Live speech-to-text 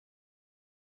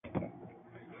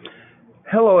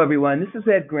Hello, everyone. This is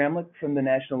Ed Gramlich from the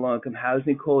National Low Income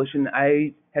Housing Coalition.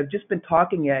 I have just been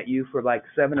talking at you for like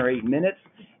 7 or 8 minutes,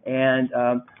 and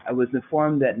I was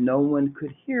informed that no one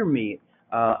could hear me.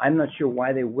 I'm not sure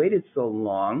why they waited so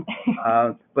long,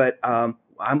 but I'm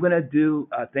going to do,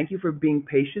 thank you for being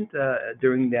patient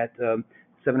during that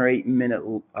 7 or 8 minute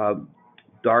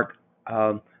dark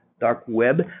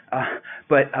web,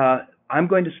 but I'm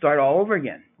going to start all over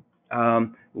again.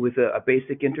 With a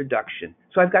basic introduction.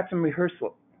 So I've got some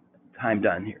rehearsal time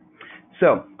done here.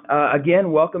 So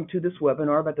again, welcome to this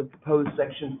webinar about the proposed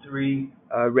Section 3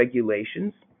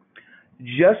 regulations.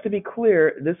 Just to be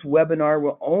clear, this webinar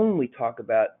will only talk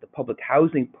about the public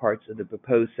housing parts of the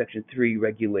proposed Section 3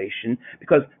 regulation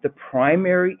because the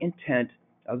primary intent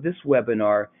of this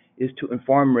webinar is to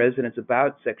inform residents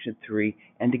about Section 3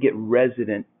 and to get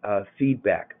resident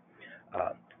feedback.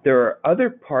 There are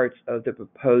other parts of the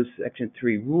proposed Section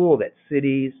 3 rule that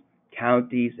cities,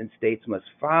 counties, and states must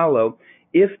follow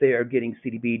if they are getting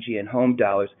CDBG and home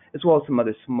dollars, as well as some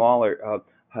other smaller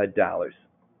HUD dollars.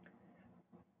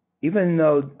 Even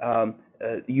though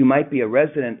you might be a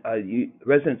resident,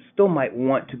 residents still might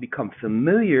want to become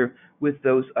familiar with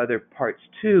those other parts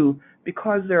too,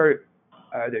 because there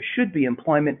should be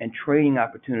employment and training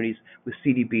opportunities with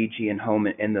CDBG and home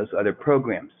and those other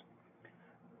programs.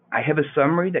 I have a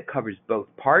summary that covers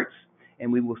both parts, and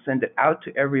we will send it out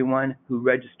to everyone who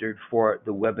registered for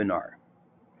the webinar.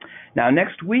 Now,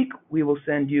 next week, we will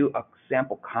send you a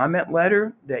sample comment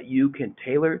letter that you can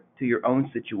tailor to your own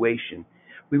situation.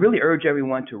 We really urge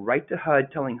everyone to write to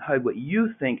HUD telling HUD what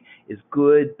you think is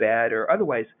good, bad, or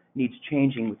otherwise needs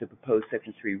changing with the proposed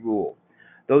Section 3 rule.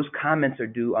 Those comments are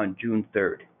due on June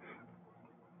 3rd.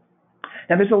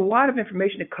 Now, there's a lot of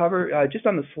information to cover just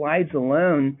on the slides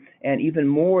alone, and even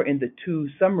more in the 2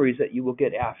 summaries that you will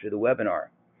get after the webinar.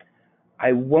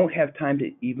 I won't have time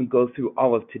to even go through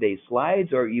all of today's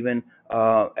slides or even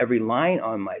every line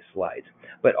on my slides,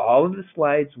 but all of the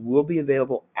slides will be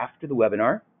available after the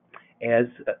webinar, as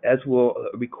will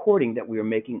a recording that we are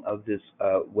making of this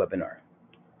webinar.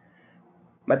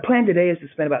 My plan today is to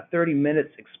spend about 30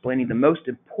 minutes explaining the most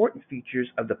important features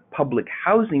of the public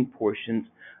housing portions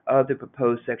of the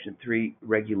proposed Section 3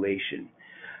 regulation.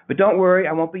 But don't worry,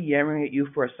 I won't be yammering at you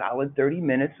for a solid 30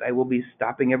 minutes. I will be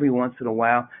stopping every once in a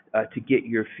while to get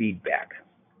your feedback.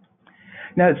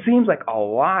 Now, it seems like a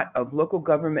lot of local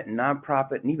government and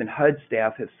nonprofit and even HUD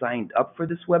staff have signed up for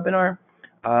this webinar.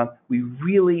 We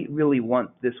really, really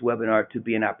want this webinar to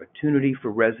be an opportunity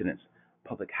for residents,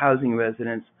 public housing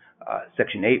residents,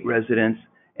 Section 8 residents,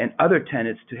 and other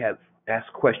tenants to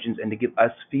ask questions and to give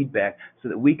us feedback so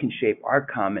that we can shape our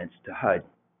comments to HUD.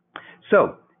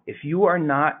 So, if you are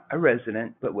not a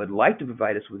resident but would like to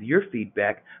provide us with your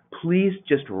feedback, please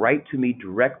just write to me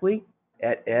directly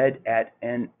at ed@nlihc.org.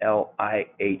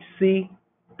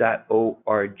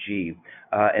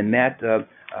 And that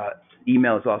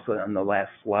email is also on the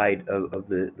last slide of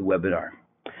the webinar.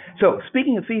 So,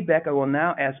 speaking of feedback, I will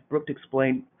now ask Brooke to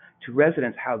explain to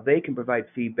residents how they can provide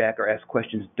feedback or ask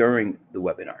questions during the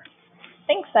webinar.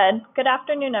 Thanks, Ed. Good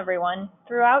afternoon, everyone.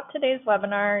 Throughout today's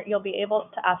webinar, you'll be able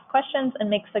to ask questions and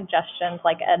make suggestions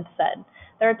like Ed said.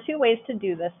 There are 2 ways to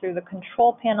do this through the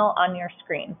control panel on your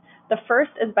screen. The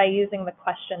first is by using the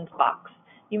questions box.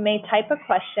 You may type a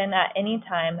question at any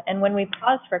time, and when we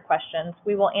pause for questions,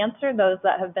 we will answer those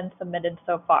that have been submitted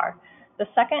so far. The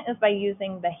second is by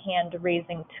using the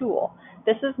hand-raising tool.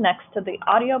 This is next to the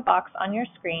audio box on your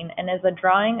screen and is a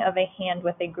drawing of a hand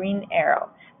with a green arrow.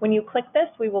 When you click this,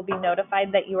 we will be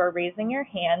notified that you are raising your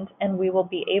hand, and we will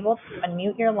be able to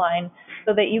unmute your line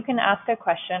so that you can ask a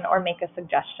question or make a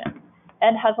suggestion.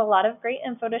 Ed has a lot of great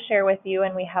info to share with you,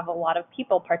 and we have a lot of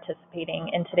people participating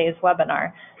in today's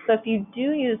webinar. So if you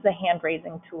do use the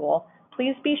hand-raising tool,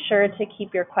 please be sure to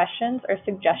keep your questions or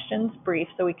suggestions brief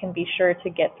so we can be sure to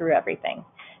get through everything.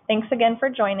 Thanks again for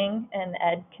joining, and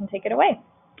Ed can take it away.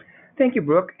 Thank you,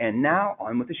 Brooke. And now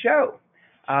on with the show.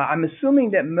 I'm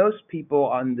assuming that most people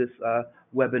on this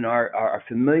webinar are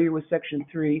familiar with Section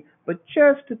 3, but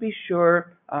just to be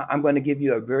sure, I'm going to give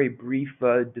you a very brief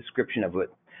description of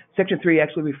it. Section 3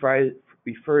 actually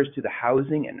refers to the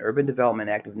Housing and Urban Development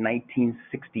Act of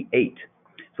 1968.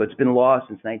 So it's been law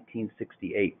since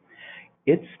 1968.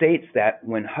 It states that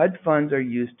when HUD funds are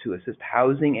used to assist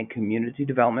housing and community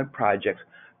development projects,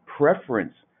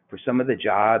 preference for some of the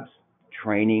jobs,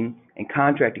 training, and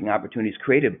contracting opportunities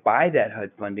created by that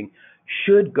HUD funding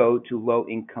should go to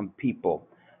low-income people,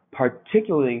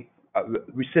 particularly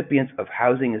recipients of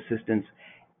housing assistance,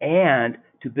 and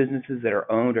to businesses that are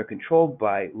owned or controlled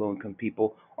by low-income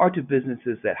people, or to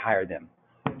businesses that hire them.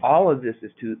 All of this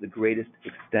is to the greatest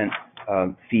extent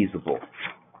feasible.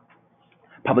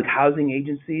 Public housing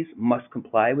agencies must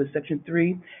comply with Section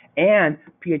 3, and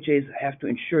PHAs have to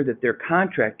ensure that their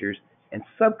contractors and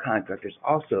subcontractors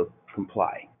also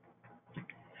comply.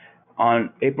 On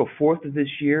April 4th of this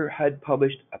year, HUD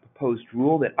published a proposed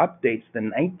rule that updates the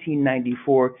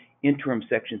 1994 interim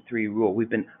Section 3 rule. We've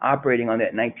been operating on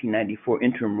that 1994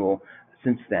 interim rule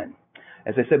since then.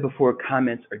 As I said before,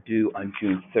 comments are due on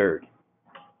June 3rd.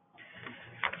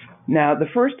 Now, the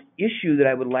first issue that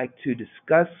I would like to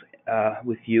discuss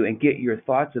with you and get your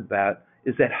thoughts about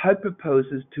is that HUD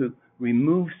proposes to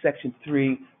remove Section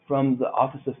 3 from the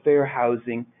Office of Fair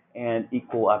Housing and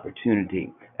Equal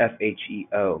Opportunity,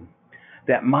 FHEO.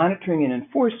 That monitoring and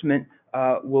enforcement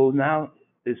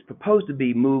is proposed to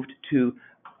be moved to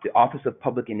the Office of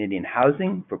Public and Indian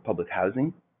Housing for public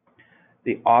housing,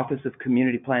 the Office of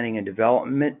Community Planning and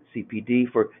Development,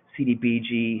 CPD, for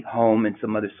CDBG, home, and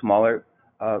some other smaller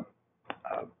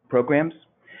programs.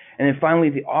 And then finally,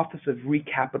 the Office of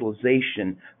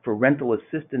Recapitalization for Rental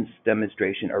Assistance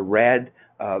Demonstration, or RAD,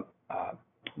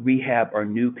 rehab or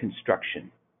new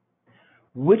construction.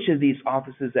 Which of these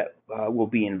offices that will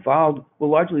be involved will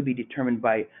largely be determined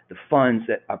by the funds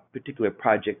that a particular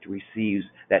project receives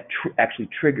that actually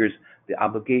triggers the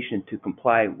obligation to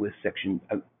comply with Section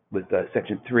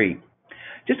 3.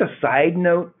 Just a side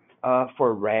note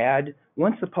for RAD,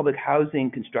 once the public housing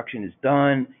construction is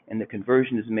done and the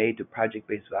conversion is made to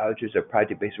project-based vouchers or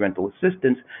project-based rental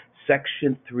assistance,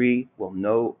 Section 3 will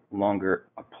no longer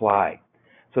apply.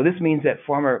 So this means that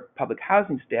former public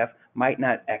housing staff might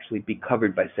not actually be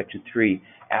covered by Section 3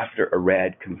 after a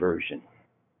RAD conversion.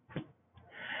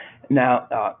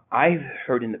 Now, I've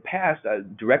heard in the past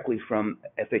directly from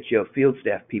FHEO field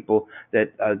staff people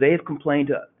that they have complained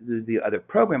to the other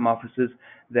program offices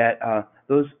that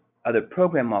those other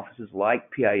program offices like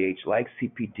PIH, like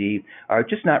CPD, are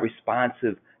just not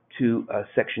responsive to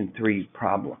Section 3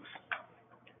 problems.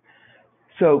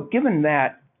 So given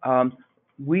that,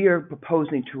 we are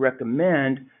proposing to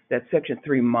recommend that Section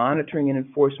 3 monitoring and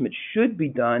enforcement should be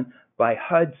done by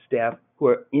HUD staff who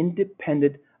are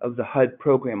independent of the HUD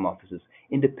program offices,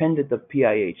 independent of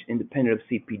PIH, independent of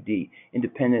CPD,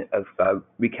 independent of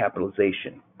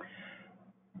recapitalization.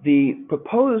 The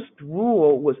proposed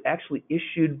rule was actually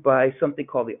issued by something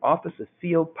called the Office of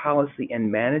Field Policy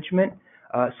and Management,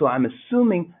 so I'm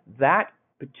assuming that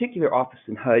particular office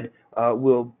in HUD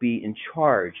will be in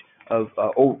charge of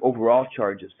overall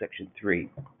charge of Section 3.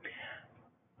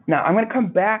 Now, I'm going to come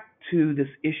back to this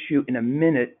issue in a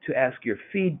minute to ask your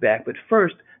feedback, but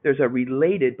first, there's a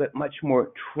related but much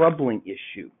more troubling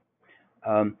issue.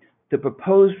 The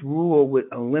proposed rule would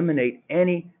eliminate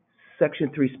any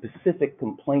Section 3 specific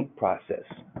complaint process.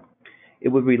 It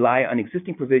would rely on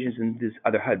existing provisions in these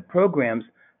other HUD programs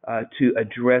to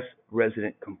address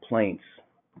resident complaints.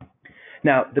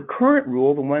 Now, the current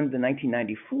rule, the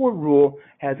 1994 rule,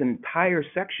 has an entire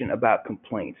section about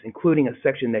complaints, including a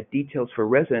section that details for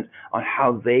residents on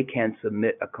how they can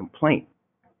submit a complaint.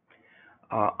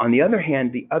 On the other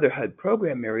hand, the other HUD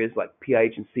program areas like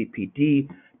PIH and CPD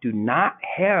do not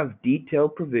have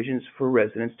detailed provisions for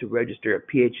residents to register a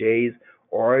PHA's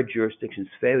or a jurisdiction's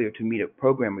failure to meet a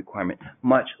program requirement,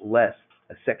 much less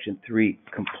a Section 3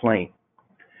 complaint.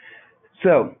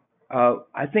 So,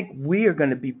 I think we are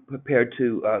going to be prepared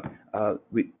to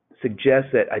suggest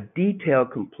that a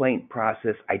detailed complaint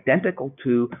process identical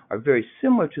to or very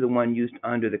similar to the one used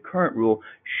under the current rule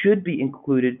should be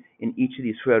included in each of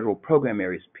these federal program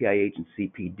areas, PIH and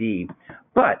CPD,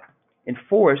 but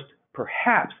enforced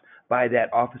perhaps by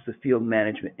that Office of Field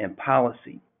Management and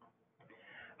Policy.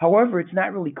 However, it's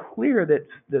not really clear that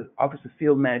the Office of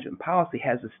Field Management and Policy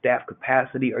has the staff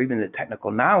capacity or even the technical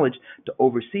knowledge to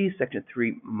oversee Section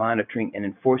 3 monitoring and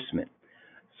enforcement.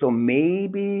 So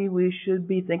maybe we should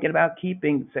be thinking about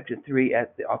keeping Section 3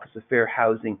 at the Office of Fair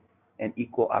Housing and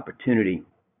Equal Opportunity.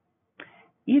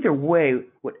 Either way,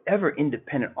 whatever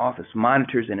independent office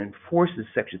monitors and enforces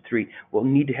Section 3 will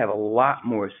need to have a lot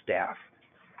more staff,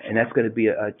 and that's going to be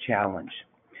a challenge.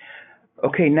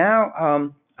 Okay,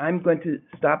 now I'm going to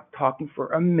stop talking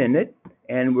for a minute,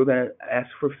 and we're going to ask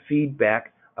for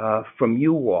feedback from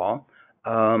you all.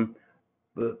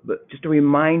 But just a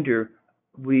reminder,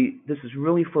 this is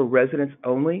really for residents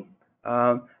only.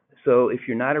 So if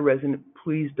you're not a resident,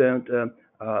 please don't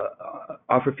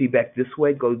offer feedback this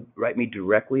way. Go write me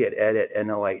directly at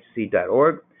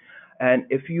ed@nlihc.org. And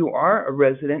if you are a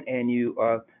resident and you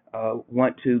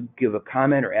want to give a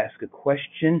comment or ask a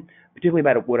question, particularly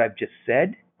about what I've just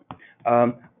said,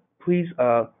 please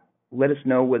let us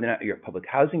know whether or not you're a public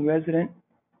housing resident,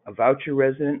 a voucher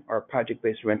resident, or a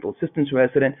project-based rental assistance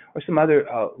resident, or some other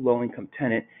low-income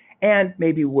tenant, and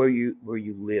maybe where you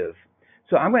live.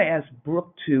 So I'm going to ask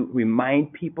Brooke to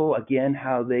remind people again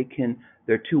how they can.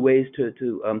 There are two ways to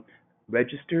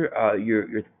register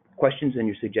your questions and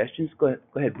your suggestions. Go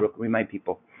ahead, Brooke. Remind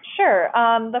people. Sure.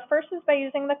 The first is by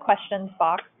using the questions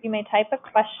box. You may type a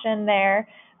question there,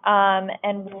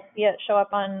 and we'll see it show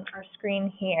up on our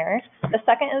screen here. The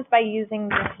second is by using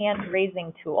the hand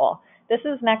raising tool. This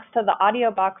is next to the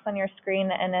audio box on your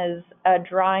screen and is a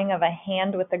drawing of a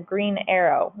hand with a green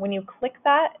arrow. When you click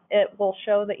that, it will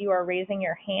show that you are raising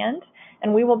your hand,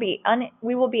 and we will be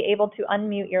able to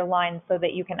unmute your line so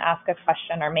that you can ask a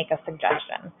question or make a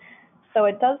suggestion. So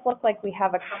it does look like we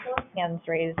have a couple of hands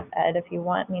raised, Ed, if you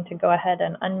want me to go ahead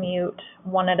and unmute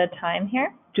one at a time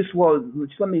here. Just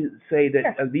let me say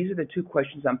that sure. These are the two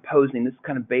questions I'm posing. This is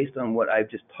kind of based on what I've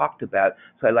just talked about,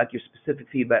 so I'd like your specific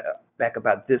feedback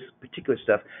about this particular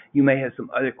stuff. You may have some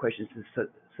other questions,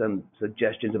 some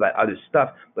suggestions about other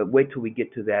stuff, but wait till we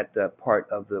get to that part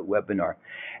of the webinar.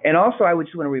 And also, I would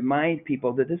just want to remind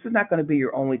people that this is not going to be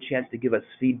your only chance to give us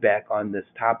feedback on this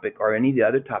topic or any of the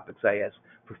other topics I ask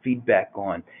for feedback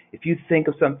on. If you think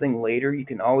of something later, you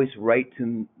can always write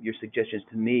your suggestions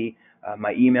to me.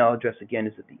 My email address, again,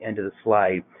 is at the end of the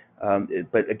slide.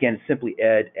 But again, it's simply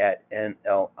ed@NLIHC.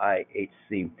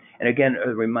 And again,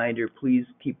 a reminder, please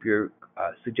keep your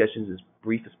suggestions as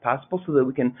brief as possible so that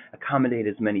we can accommodate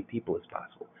as many people as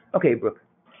possible. Okay, Brooke.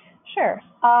 Sure.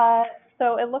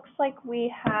 So it looks like we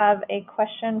have a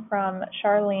question from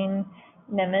Charlene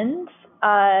Nimmons.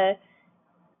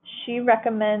 She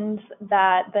recommends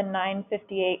that the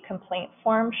 958 complaint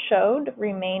form showed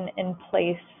remain in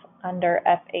place under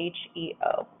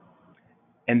FHEO.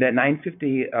 And that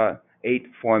 958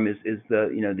 form is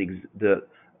the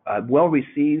well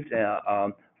received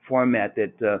format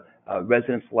that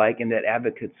residents like and that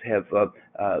advocates have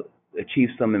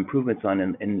achieved some improvements on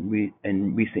in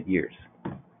recent years.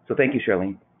 So thank you,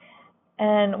 Charlene.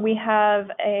 And we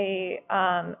have a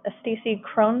Stacy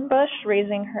Kronbush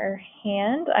raising her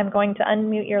hand. I'm going to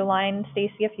unmute your line,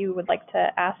 Stacy, if you would like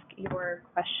to ask your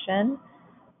question.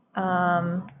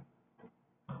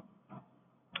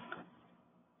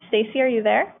 Stacy, are you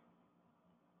there?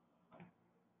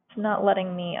 It's not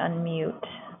letting me unmute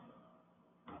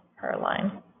her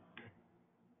line.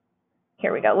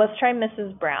 Here we go. Let's try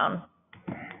Mrs. Brown.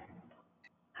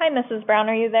 Hi, Mrs. Brown,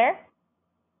 are you there?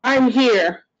 I'm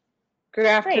here. Good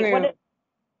afternoon. Great.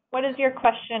 What is your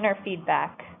question or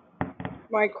feedback?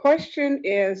 My question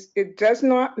is, it does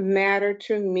not matter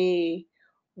to me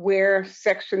where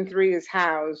Section 3 is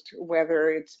housed, whether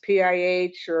it's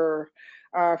PIH or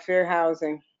fair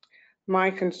housing.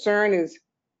 My concern is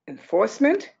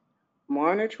enforcement,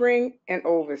 monitoring, and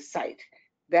oversight.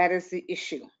 That is the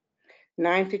issue.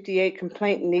 958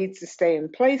 complaint needs to stay in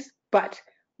place, but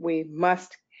we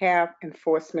must have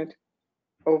enforcement,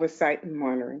 oversight, and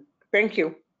monitoring. Thank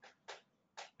you.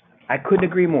 I couldn't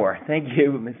agree more. Thank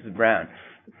you, Mrs. Brown.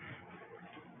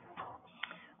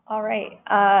 All right.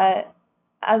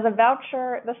 As a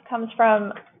voucher, this comes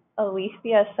from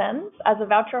Alethea Sens. As a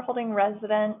voucher holding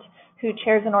resident who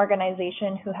chairs an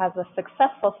organization who has a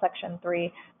successful Section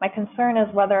 3, my concern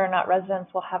is whether or not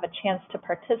residents will have a chance to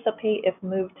participate if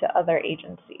moved to other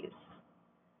agencies.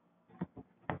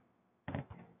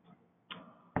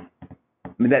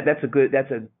 I mean, that's a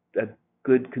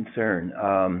good concern.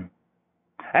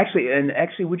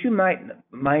 Actually, would you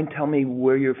mind telling me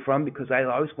where you're from, because I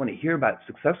always want to hear about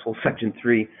successful Section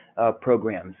 3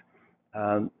 programs.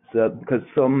 Because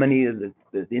so many of the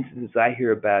instances I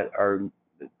hear about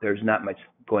there's not much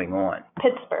going on.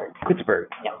 Pittsburgh.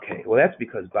 Yep. Okay. Well, that's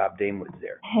because Bob Dame was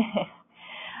there.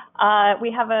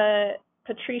 We have a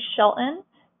Patrice Shelton.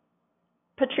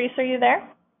 Patrice, are you there?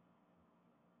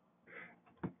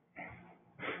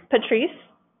 Patrice?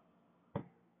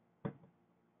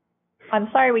 I'm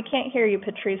sorry, we can't hear you,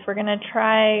 Patrice. We're going to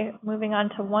try moving on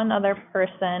to one other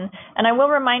person. And I will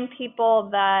remind people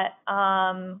that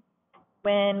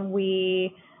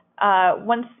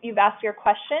once you've asked your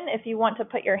question, if you want to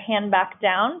put your hand back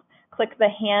down, click the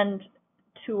hand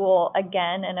tool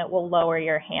again, and it will lower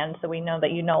your hand so we know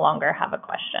that you no longer have a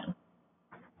question.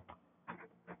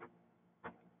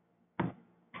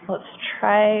 Let's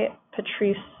try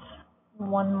Patrice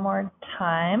one more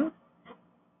time.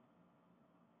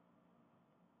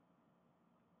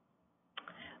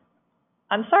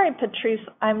 I'm sorry, Patrice,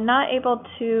 I'm not able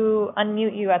to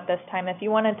unmute you at this time. If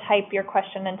you want to type your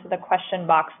question into the question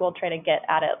box, we'll try to get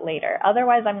at it later.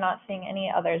 Otherwise, I'm not seeing any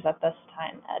others at this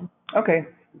time, Ed. Okay,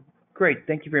 great.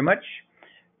 Thank you very much.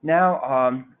 Now,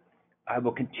 I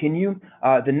will continue.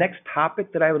 The next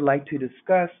topic that I would like to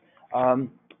discuss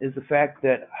is the fact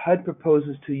that HUD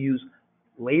proposes to use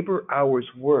labor hours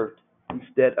worked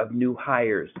instead of new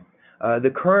hires.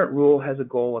 The current rule has a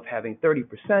goal of having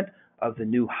 30% of the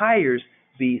new hires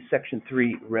be Section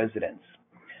 3 residents.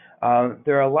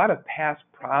 There are a lot of past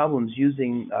problems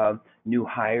using new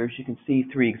hires. You can see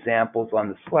 3 examples on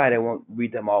the slide. I won't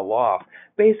read them all off.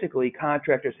 Basically,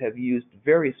 contractors have used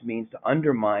various means to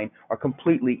undermine or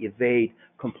completely evade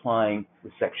complying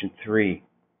with Section 3.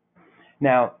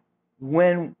 Now,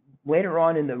 when later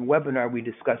on in the webinar we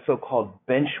discuss so-called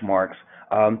benchmarks,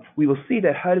 we will see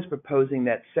that HUD is proposing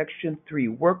that Section 3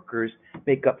 workers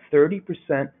make up 30%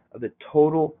 of the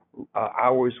total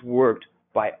hours worked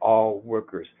by all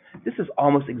workers. This is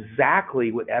almost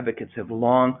exactly what advocates have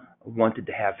long wanted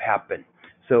to have happen.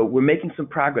 So we're making some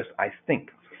progress, I think.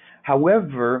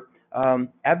 However,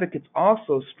 advocates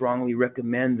also strongly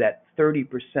recommend that 30%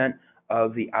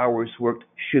 of the hours worked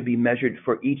should be measured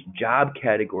for each job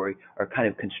category or kind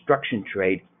of construction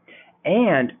trade.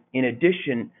 And in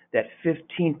addition, that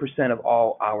 15% of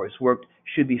all hours worked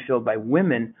should be filled by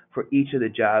women for each of the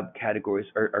job categories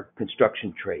or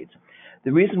construction trades.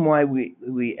 The reason why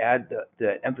we add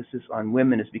the emphasis on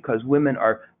women is because women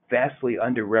are vastly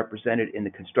underrepresented in the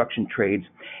construction trades.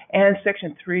 And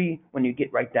Section 3, when you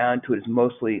get right down to it, is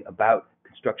mostly about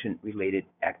construction-related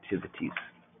activities.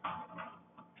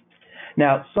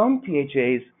 Now, some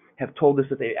PHAs have told us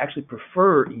that they actually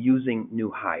prefer using new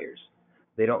hires.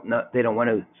 They don't want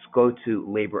to go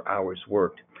to labor hours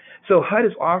worked. So HUD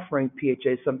is offering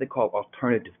PHAs something called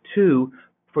Alternative 2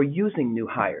 for using new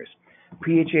hires.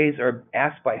 PHAs are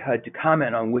asked by HUD to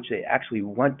comment on which they actually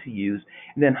want to use,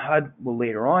 and then HUD will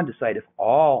later on decide if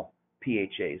all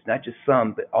PHAs, not just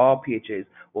some, but all PHAs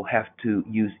will have to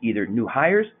use either new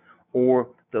hires or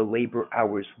the labor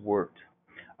hours worked.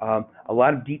 A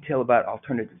lot of detail about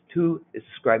Alternative 2 is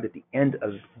described at the end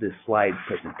of this slide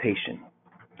presentation.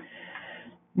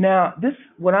 Now,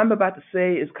 what I'm about to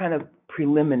say is kind of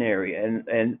preliminary,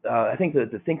 and I think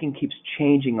that the thinking keeps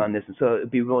changing on this, and so it'd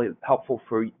be really helpful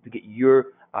to get your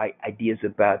ideas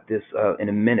about this in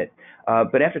a minute.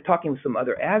 But after talking with some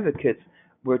other advocates,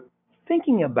 we're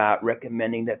thinking about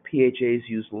recommending that PHAs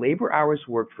use labor hours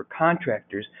worked for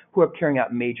contractors who are carrying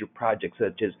out major projects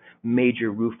such as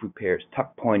major roof repairs,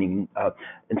 tuck pointing,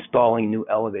 installing new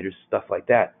elevators, stuff like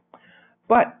that.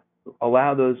 But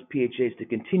allow those PHAs to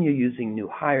continue using new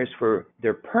hires for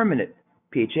their permanent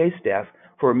PHA staff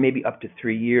for maybe up to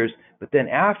 3 years, but then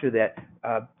after that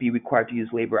be required to use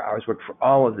labor hours worked for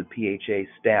all of the PHA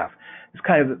staff. It's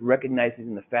kind of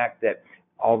recognizing the fact that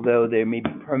although there may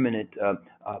be permanent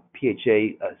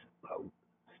PHA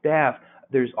staff,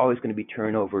 there's always going to be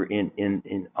turnover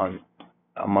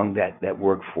among that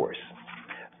workforce.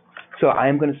 So I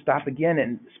am going to stop again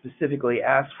and specifically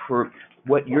ask for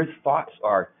what your thoughts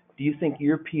are. Do you think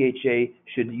your PHA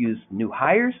should use new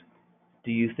hires?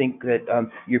 Do you think that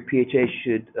your PHA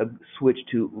should switch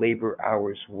to labor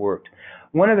hours worked?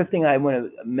 One other thing I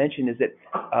want to mention is that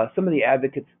some of the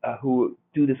advocates who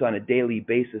do this on a daily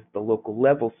basis at the local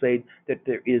level say that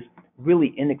there is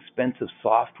really inexpensive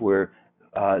software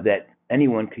that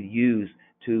anyone could use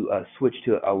to switch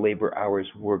to a labor hours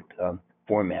worked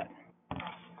format.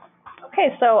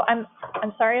 Okay, so I'm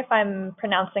sorry if I'm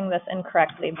pronouncing this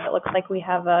incorrectly, but it looks like we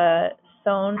have a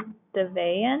Son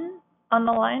Devayan on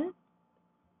the line.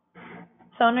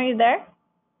 Son, are you there?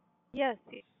 Yes,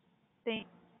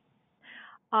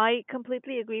 I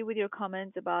completely agree with your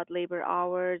comments about labor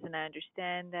hours, and I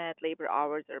understand that labor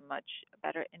hours are much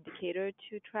better indicator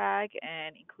to track,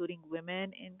 and including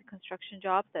women in construction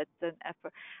jobs. That's an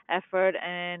effort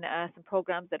and some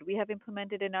programs that we have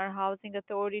implemented in our housing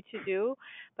authority to do.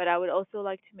 But I would also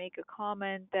like to make a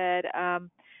comment that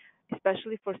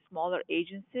especially for smaller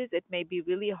agencies, it may be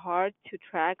really hard to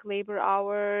track labor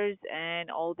hours and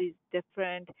all these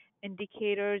different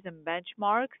indicators and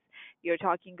benchmarks. You're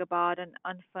talking about an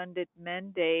unfunded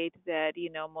mandate that,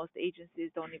 most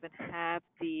agencies don't even have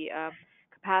the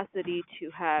capacity to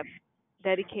have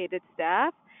dedicated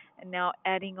staff. And now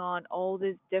adding on all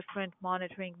these different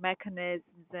monitoring mechanisms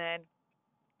and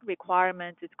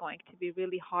requirements, it's going to be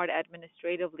really hard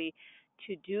administratively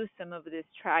to do some of this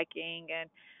tracking and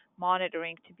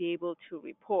monitoring to be able to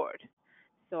report.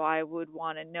 So I would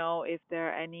want to know if there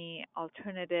are any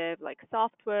alternative like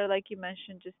software like you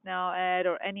mentioned just now, Ed,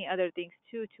 or any other things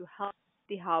too to help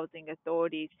the housing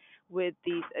authorities with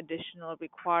these additional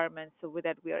requirements so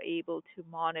that we are able to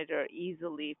monitor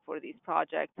easily for these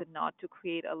projects and not to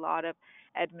create a lot of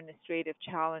administrative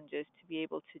challenges to be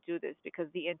able to do this, because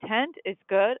the intent is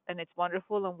good and it's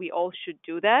wonderful and we all should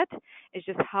do that. It's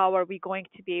just how are we going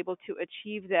to be able to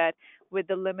achieve that with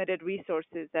the limited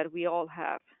resources that we all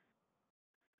have?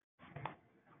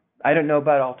 I don't know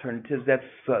about alternatives. That's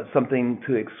something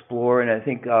to explore, and I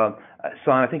think, Son,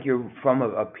 I think you're from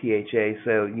a PHA,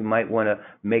 so you might want to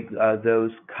make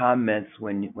those comments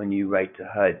when you write to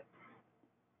HUD.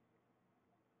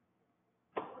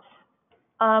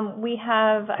 We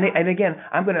have. And again,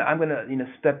 I'm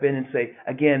gonna step in and say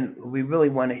again, we really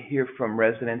want to hear from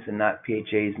residents and not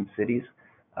PHAs and cities.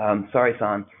 Sorry,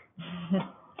 Son.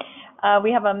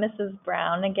 We have a Mrs.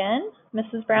 Brown again.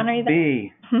 Mrs. Brown, are you there?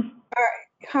 B.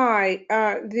 Hi,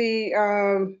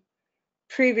 the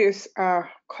previous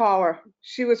caller,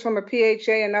 she was from a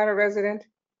PHA and not a resident?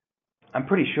 I'm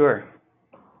pretty sure.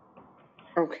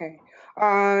 Okay.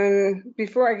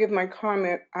 Before I give my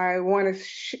comment, I want to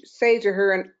say to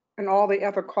her and all the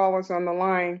other callers on the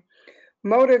line,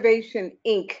 Motivation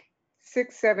Inc.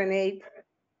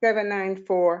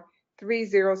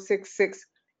 678-794-3066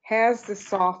 has the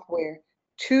software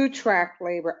to track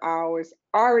labor hours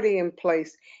already in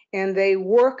place, and they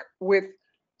work with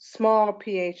small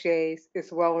PHAs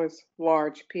as well as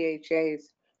large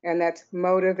PHAs, and that's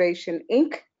Motivation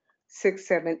Inc.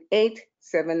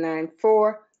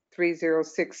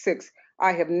 678-794-3066.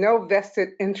 I have no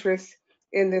vested interest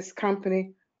in this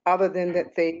company other than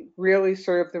that they really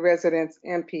serve the residents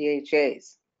and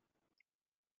PHAs.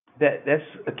 That's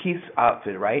Keith's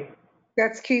outfit, right?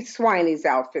 That's Keith Swiney's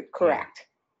outfit, correct?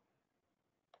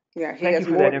 Yeah, he Thank has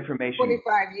you for more that than information.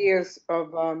 25 years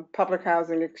of public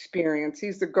housing experience.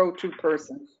 He's the go-to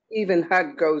person. Even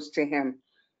HUD goes to him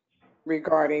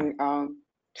regarding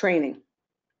training.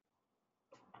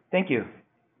 Thank you.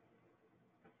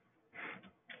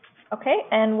 Okay,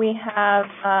 and we have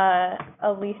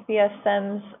Alicia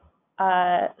Sims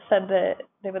said that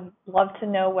they would love to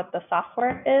know what the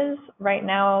software is. Right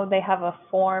now, they have a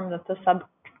form that the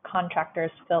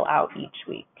subcontractors fill out each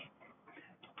week.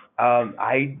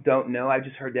 I don't know. I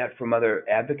just heard that from other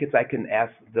advocates. I can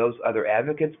ask those other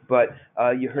advocates, but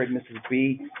you heard Mrs.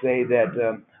 B say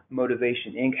that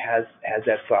Motivation Inc. has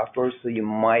that software, so you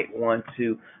might want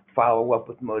to follow up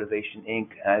with Motivation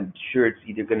Inc. I'm sure it's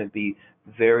either going to be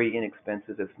very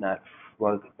inexpensive, if not,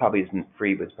 well, it probably isn't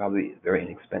free, but it's probably very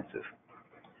inexpensive.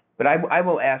 But I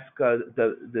will ask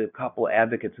the couple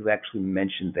advocates who actually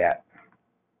mentioned that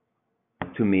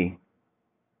to me.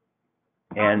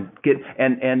 And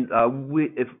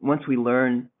once we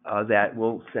learn that,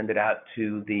 we'll send it out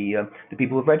to the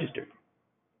people who've registered.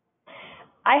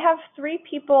 I have 3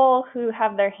 people who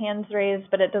have their hands raised,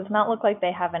 but it does not look like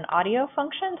they have an audio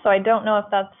function. So I don't know if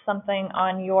that's something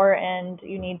on your end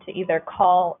you need to either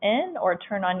call in or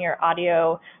turn on your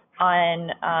audio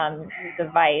on your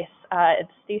device.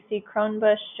 It's Stacey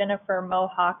Kronbush, Jennifer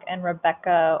Mohawk, and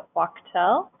Rebecca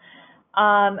Wachtel.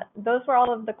 Those were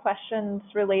all of the questions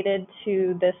related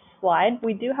to this slide.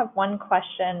 We do have one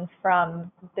question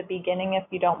from the beginning, if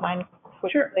you don't mind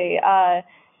quickly. Sure.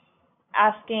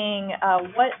 Asking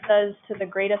what does to the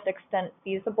greatest extent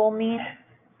feasible mean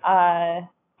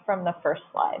from the first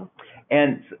slide.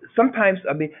 And sometimes,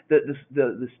 I mean,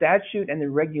 the statute and the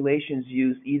regulations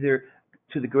use either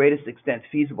to the greatest extent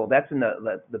feasible. That's in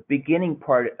the beginning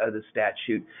part of the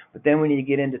statute. But then when you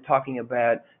get into talking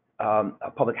about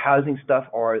public housing stuff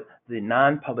or the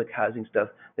non-public housing stuff,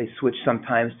 they switch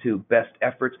sometimes to best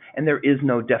efforts, and there is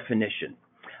no definition.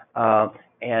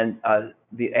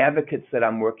 The advocates that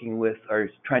I'm working with are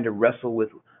trying to wrestle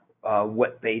with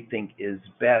what they think is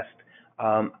best.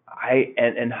 HUD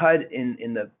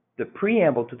in the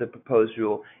preamble to the proposed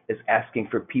rule is asking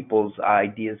for people's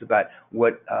ideas about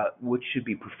what should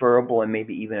be preferable and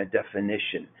maybe even a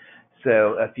definition.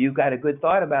 So if you've got a good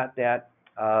thought about that,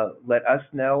 let us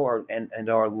know or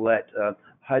let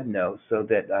HUD know so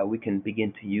that we can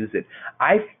begin to use it.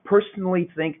 I personally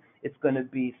think it's going to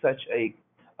be such a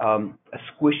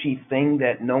squishy thing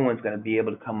that no one's going to be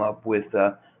able to come up with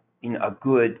a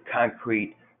good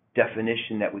concrete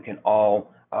definition that we can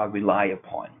all rely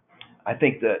upon. I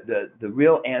think the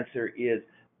real answer is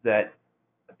that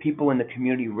people in the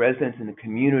community, residents in the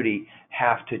community,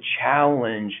 have to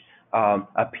challenge a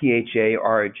PHA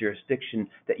or a jurisdiction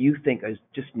that you think is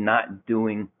just not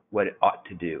doing what it ought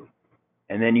to do.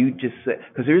 And then you just say,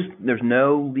 because there's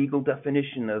no legal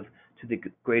definition of to the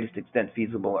greatest extent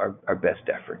feasible or best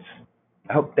efforts.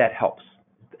 I hope that helps.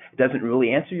 It doesn't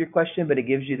really answer your question, but it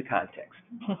gives you the context.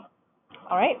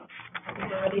 All right.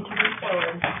 We're ready to move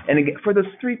forward. And again, for those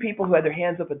 3 people who had their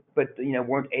hands up but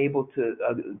weren't able to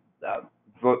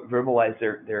verbalize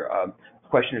their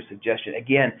question or suggestion,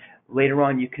 again, later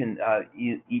on you can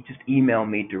you just email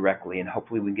me directly, and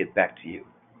hopefully we can get back to you,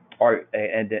 or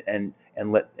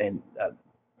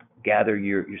gather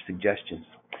your suggestions.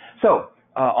 So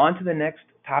on to the next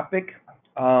topic,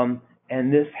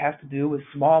 and this has to do with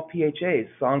small PHAs.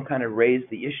 Song kind of raised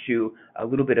the issue a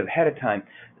little bit ahead of time.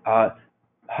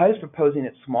 HUD is proposing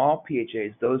that small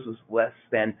PHAs, those with less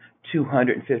than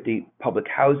 250 public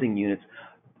housing units,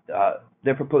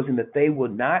 they're proposing that they will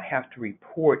not have to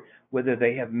report whether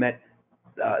they have met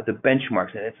the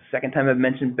benchmarks. And it's the second time I've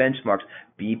mentioned benchmarks.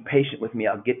 Be patient with me.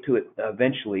 I'll get to it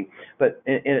eventually. But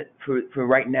for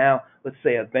right now, let's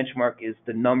say a benchmark is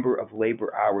the number of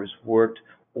labor hours worked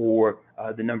or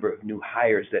the number of new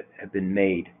hires that have been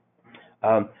made.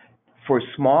 For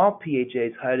small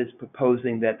PHAs, HUD is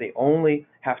proposing that they only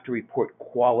have to report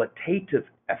qualitative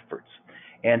efforts.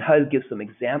 And HUD gives some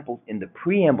examples in the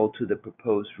preamble to the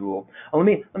proposed rule. Let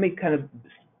me kind of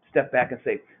step back and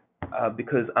say,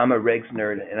 because I'm a regs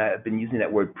nerd and I've been using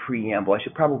that word preamble, I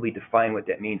should probably define what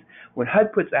that means. When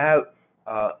HUD puts out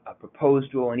a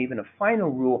proposed rule and even a final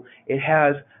rule, it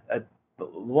has a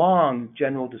long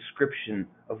general description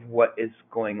of what is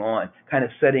going on, kind of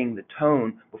setting the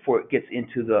tone before it gets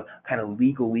into the kind of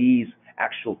legalese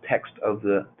actual text of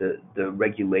the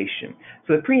regulation.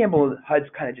 So the preamble, HUD's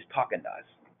kind of just talking to us.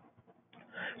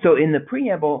 So in the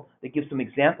preamble, they give some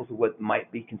examples of what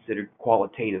might be considered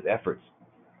qualitative efforts,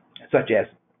 such as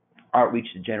outreach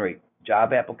to generate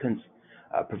job applicants,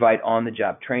 provide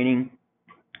on-the-job training,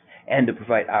 and to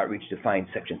provide outreach to find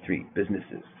Section 3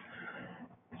 businesses.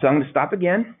 So I'm going to stop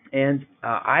again, and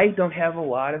I don't have a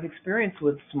lot of experience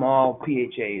with small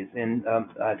PHAs, and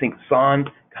I think Son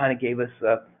kind of gave us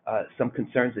some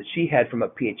concerns that she had from a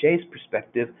PHA's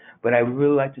perspective, but I would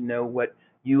really like to know what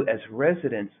you as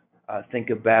residents think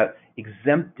about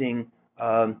exempting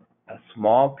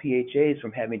small PHAs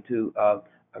from having to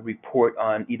report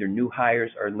on either new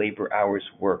hires or labor hours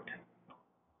worked.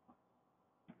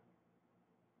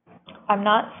 I'm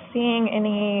not seeing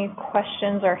any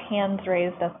questions or hands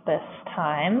raised at this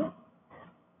time.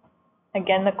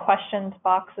 Again, the questions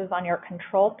box is on your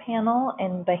control panel,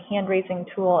 and the hand raising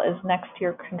tool is next to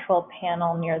your control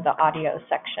panel near the audio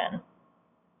section.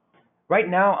 Right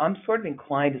now, I'm sort of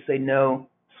inclined to say no,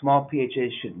 small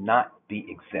PHAs should not be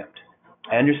exempt.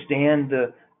 I understand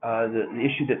the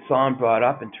issue that Son brought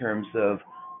up in terms of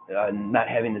not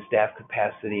having the staff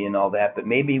capacity and all that, but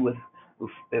maybe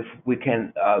if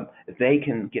they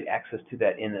can get access to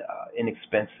that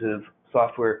inexpensive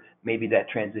software, maybe that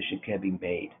transition can be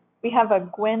made. We have a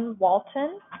Gwen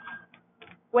Walton.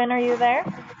 Gwen, are you there?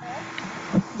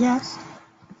 Yes.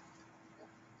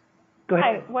 Go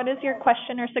ahead. Hi, what is your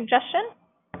question or suggestion?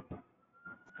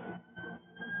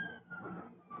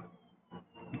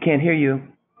 Can't hear you.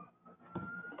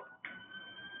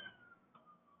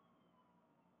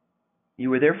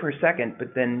 You were there for a second,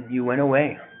 but then you went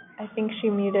away. I think she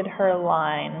muted her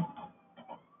line.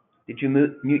 Did you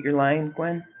mute your line,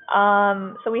 Gwen?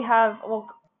 So we have,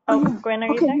 Gwen, are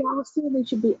you there? Yeah,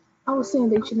 I was saying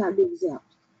they should not be exempt.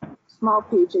 Small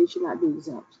PHA should not be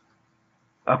exempt.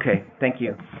 Okay, thank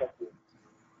you.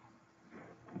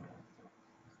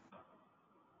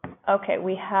 Okay,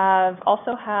 we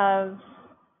also have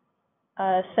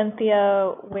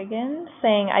Cynthia Wiggins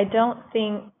saying, I don't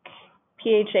think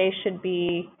PHA should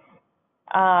be,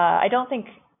 I don't think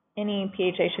any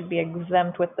PHA should be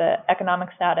exempt with the economic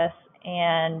status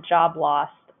and job loss.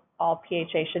 All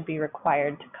PHA should be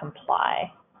required to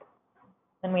comply.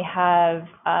 Then we have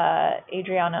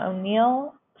Adriana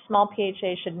O'Neill. Small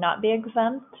PHA should not be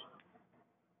exempt.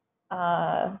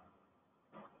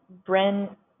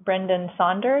 Brendan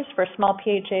Saunders, for small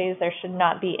PHAs, there should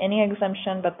not be any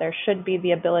exemption, but there should be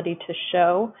the ability to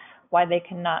show why they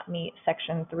cannot meet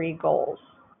Section 3 goals.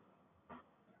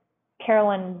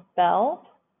 Carolyn Bell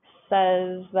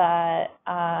says that,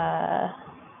 that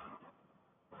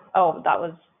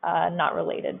was not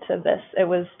related to this. It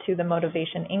was to the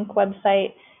Motivation Inc.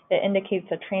 website. It indicates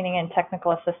a training and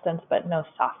technical assistance, but no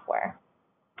software.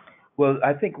 Well,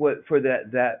 I think when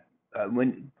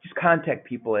just contact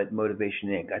people at Motivation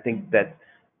Inc. I think that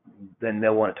then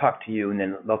they'll want to talk to you, and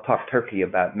then they'll talk turkey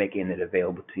about making it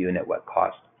available to you and at what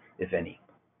cost, if any.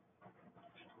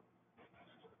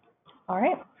 All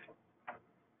right.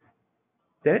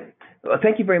 That it? Well,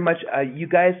 thank you very much. You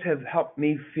guys have helped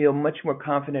me feel much more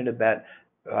confident about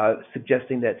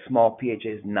suggesting that small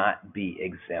PHAs not be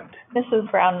exempt. Mrs.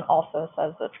 Brown also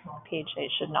says that small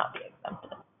PHAs should not be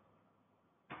exempted.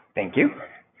 Thank you.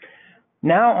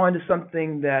 Now on to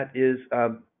something that is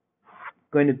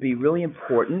going to be really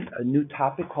important, a new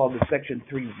topic called the Section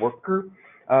 3 worker.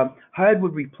 HUD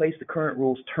would replace the current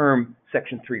rule's term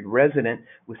Section 3 resident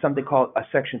with something called a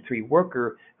Section 3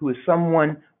 worker, who is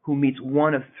someone who meets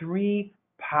one of three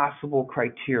possible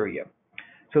criteria.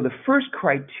 So the first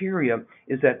criteria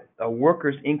is that a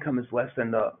worker's income is less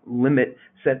than the limit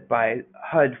set by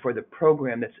HUD for the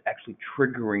program that's actually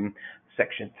triggering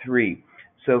Section 3.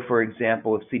 So, for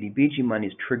example, if CDBG money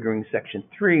is triggering Section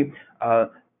 3,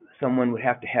 someone would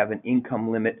have to have an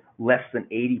income limit less than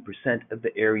 80% of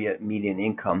the area median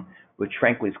income, which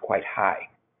frankly is quite high.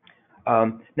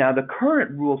 Now, the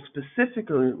current rule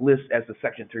specifically lists as a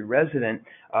Section 3 resident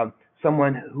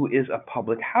someone who is a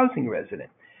public housing resident.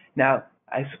 Now,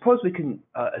 I suppose we can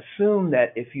assume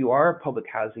that if you are a public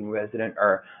housing resident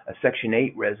or a Section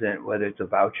 8 resident, whether it's a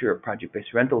voucher or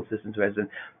project-based rental assistance resident,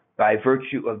 by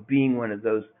virtue of being one of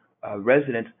those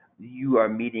residents, you are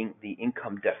meeting the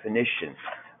income definition.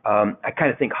 I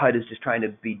kind of think HUD is just trying to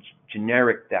be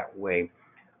generic that way.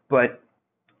 But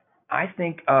I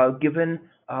think given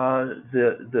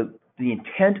the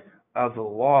intent of the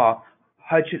law,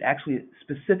 HUD should actually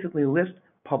specifically list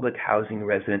public housing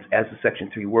residents as a Section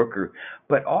 3 worker,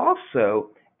 but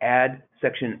also add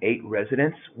Section 8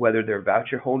 residents, whether they're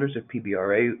voucher holders or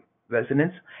PBRA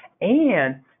residents,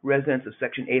 and residents of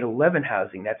Section 811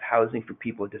 housing, that's housing for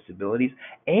people with disabilities,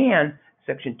 and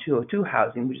Section 202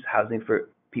 housing, which is housing for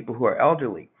people who are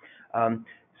elderly.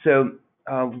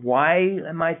 Why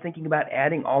am I thinking about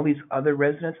adding all these other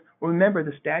residents? Well, remember,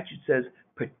 the statute says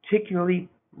particularly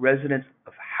residents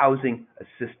of housing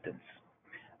assistance.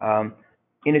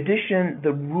 In addition,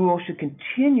 the rule should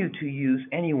continue to use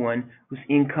anyone whose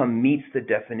income meets the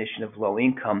definition of low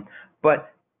income,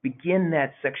 but begin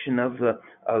that section of the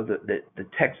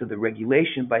text of the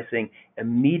regulation by saying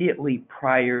immediately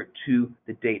prior to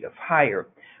the date of hire.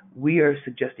 We are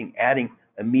suggesting adding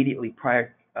immediately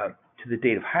prior to the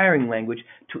date of hiring language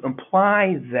to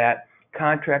imply that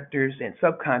contractors and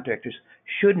subcontractors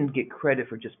shouldn't get credit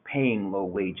for just paying low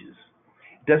wages.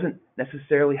 It doesn't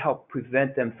necessarily help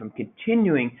prevent them from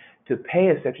continuing to pay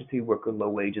a Section 3 worker low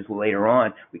wages later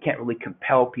on. We can't really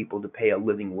compel people to pay a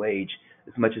living wage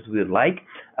as much as we would like,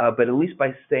 but at least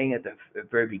by saying at the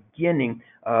very beginning,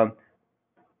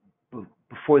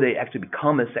 before they actually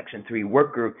become a Section 3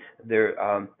 worker, they're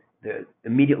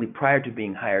immediately prior to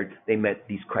being hired, they met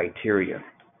these criteria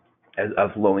of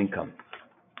low income.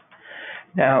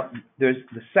 Now, there's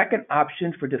the second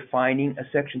option for defining a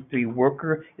Section 3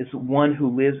 worker is one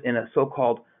who lives in a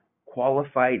so-called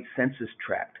qualified census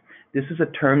tract. This is a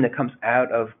term that comes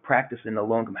out of practice in the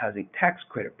low-income housing tax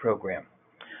credit program.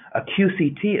 A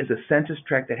QCT is a census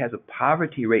tract that has a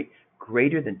poverty rate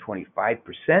greater than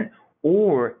 25%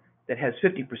 or that has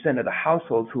 50% of the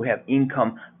households who have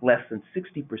income less than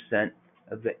 60%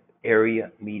 of the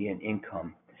area median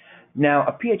income. Now,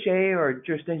 a PHA or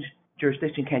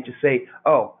jurisdiction can't just say,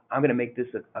 oh, I'm going to make this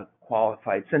a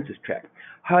qualified census tract.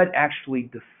 HUD actually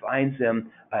defines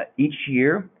them each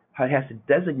year. HUD has to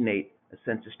designate a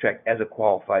census tract as a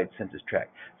qualified census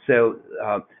tract. So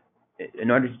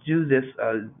in order to do this,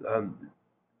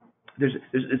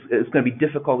 it's going to be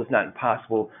difficult, if not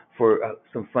impossible, for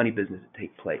some funny business to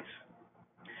take place.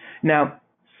 Now,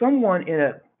 someone in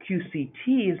a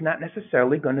QCT is not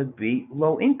necessarily going to be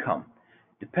low income.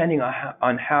 Depending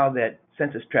on how that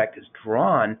census tract is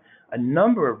drawn, a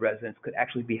number of residents could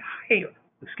actually be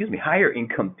higher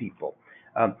income people.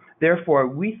 Therefore,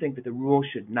 we think that the rule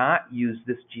should not use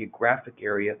this geographic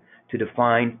area to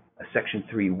define a Section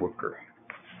 3 worker.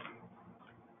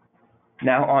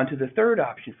 Now on to the third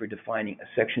option for defining a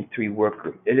Section 3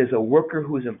 worker. It is a worker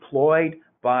who is employed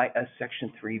by a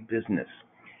Section 3 business.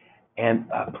 And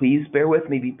please bear with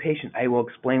me, be patient. I will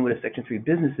explain what a Section 3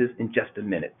 business is in just a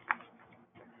minute.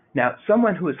 Now,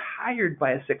 someone who is hired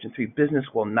by a Section 3 business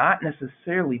will not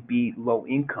necessarily be low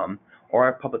income or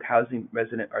a public housing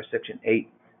resident or Section 8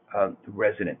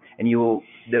 resident. And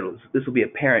this will be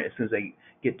apparent as soon as I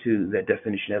get to the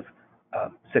definition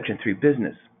of Section 3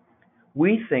 business.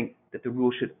 We think that the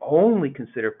rule should only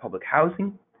consider public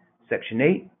housing, Section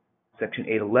 8, Section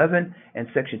 811, and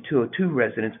Section 202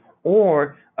 residents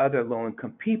or other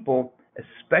low-income people,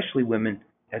 especially women,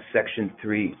 as Section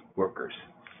 3 workers.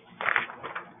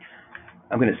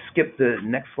 I'm going to skip the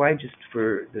next slide just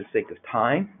for the sake of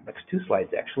time, next two slides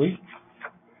actually,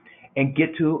 and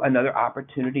get to another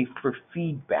opportunity for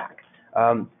feedback.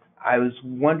 I was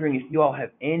wondering if you all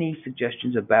have any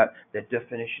suggestions about the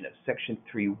definition of Section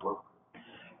 3 work.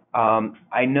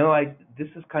 I know this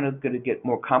is kind of going to get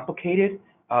more complicated,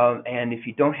 and if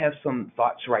you don't have some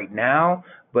thoughts right now,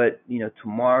 but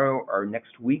tomorrow or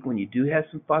next week when you do have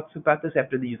some thoughts about this,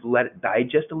 after you've let it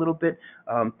digest a little bit,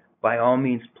 by all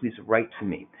means, please write to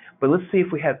me. But let's see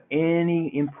if we have any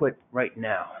input right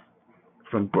now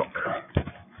from Brooke.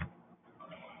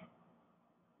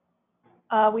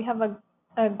 We have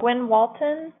a Gwen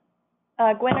Walton.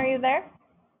 Gwen, are you there?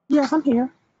 Yes, I'm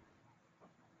here.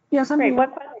 Yes, I'm Great. here.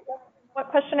 What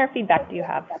question or feedback do you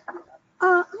have?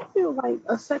 I feel like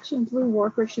a Section 3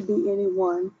 worker should be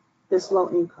anyone that's low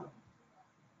income.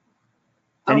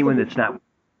 I don't Anyone think it that's should.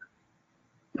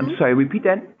 not, I'm sorry, repeat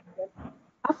that?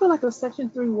 I feel like a Section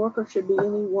 3 worker should be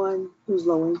anyone who's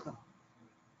low income.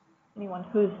 Anyone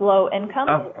who's low income?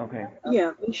 Oh, okay.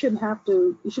 Yeah, it shouldn't have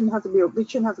to. It shouldn't have to be. It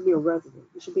shouldn't have to be a resident.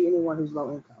 It should be anyone who's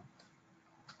low income.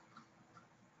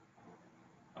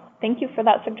 Thank you for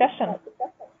that suggestion.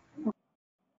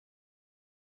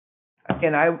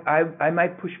 Again, I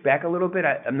might push back a little bit.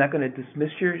 I'm not going to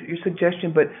dismiss your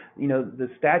suggestion, but the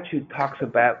statute talks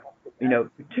about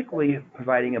particularly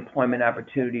providing employment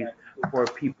opportunities for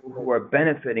people who are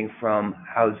benefiting from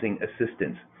housing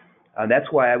assistance.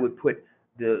 That's why I would put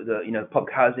the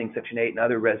public housing Section 8 and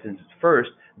other residences first,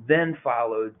 then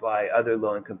followed by other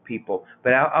low-income people.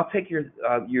 But I'll take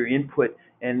your input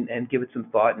and give it some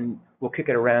thought, and we'll kick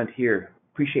it around here.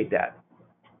 Appreciate that.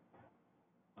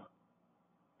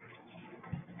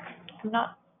 I'm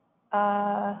not,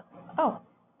 oh.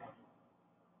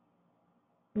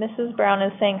 Mrs. Brown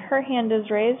is saying her hand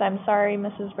is raised. I'm sorry,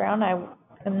 Mrs. Brown. I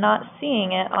am not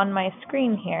seeing it on my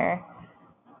screen here.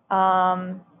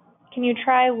 Can you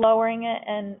try lowering it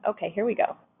and, okay, here we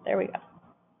go. There we go.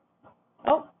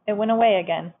 Oh, it went away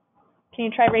again. Can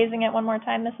you try raising it one more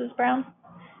time, Mrs. Brown?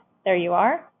 There you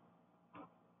are.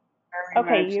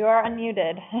 Okay, you are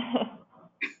unmuted.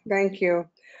 Thank you.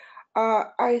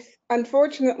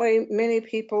 Unfortunately, many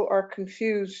people are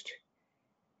confused.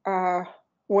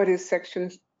 What is Section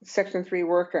 3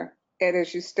 worker? And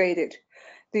as you stated,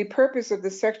 the purpose of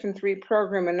the Section 3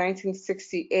 program in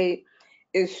 1968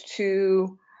 is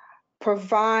to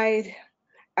provide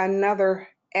another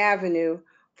avenue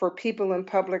for people in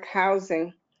public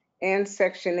housing and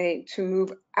Section 8 to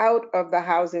move out of the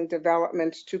housing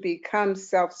developments to become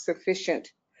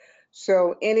self-sufficient.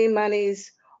 So any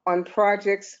monies on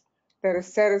projects that are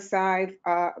set aside,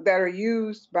 that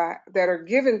are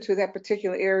given to that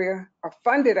particular area, are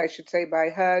funded, I should say, by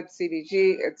HUD,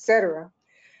 CBG, et cetera,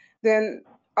 then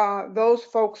those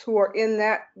folks who are in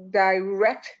that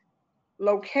direct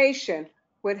location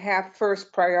would have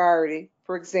first priority.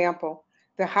 For example,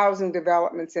 the housing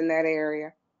developments in that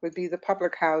area would be the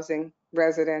public housing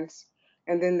residents,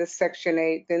 and then the Section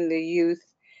 8, then the youth,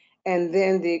 and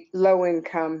then the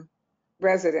low-income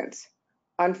residents.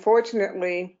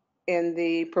 Unfortunately, in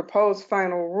the proposed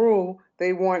final rule,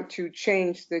 they want to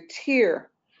change the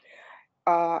tier.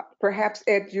 Perhaps,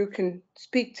 Ed, you can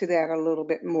speak to that a little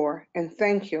bit more, and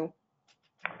thank you.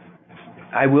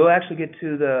 I will actually get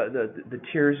to the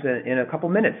tiers in a couple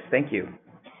minutes. Thank you.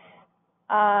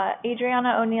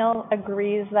 Adriana O'Neill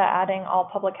agrees that adding all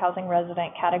public housing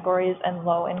resident categories and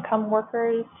low-income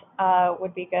workers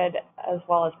would be good, as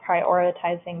well as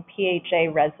prioritizing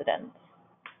PHA residents.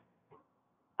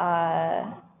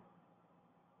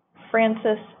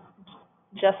 Francis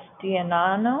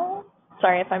Justianano,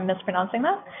 sorry if I'm mispronouncing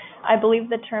that. I believe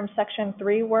the term Section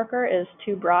 3 worker is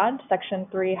too broad. Section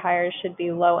 3 hires should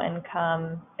be low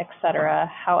income, etc.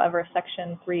 However,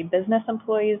 Section 3 business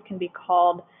employees can be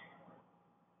called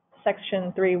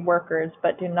Section 3 workers,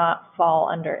 but do not fall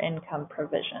under income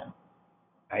provision.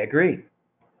 I agree.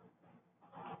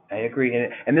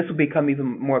 And this will become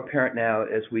even more apparent now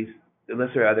unless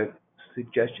there are other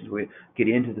suggestions, we get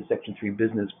into the Section 3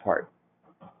 business part.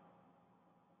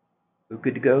 We're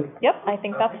good to go? Yep, I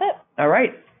think that's it. All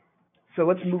right. So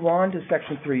let's move on to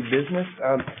Section 3 business.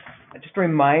 Just a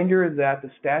reminder that the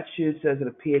statute says that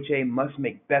a PHA must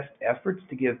make best efforts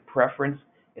to give preference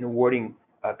in awarding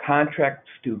contracts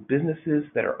to businesses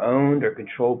that are owned or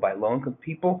controlled by low-income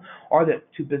people, or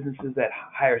to businesses that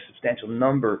hire a substantial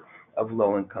number of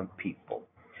low-income people.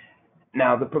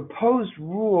 Now, the proposed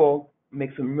rule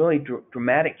makes some really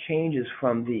dramatic changes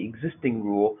from the existing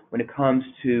rule when it comes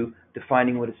to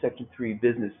defining what a Section 3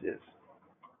 business is.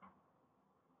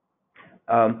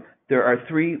 There are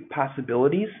three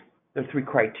possibilities. There are three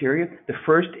criteria. The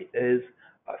first is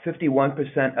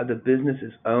 51% of the business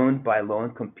is owned by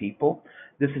low-income people.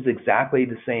 This is exactly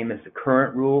the same as the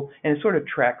current rule, and it sort of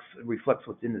reflects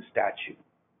what's in the statute.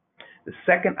 The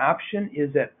second option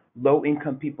is that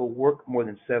low-income people work more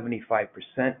than 75%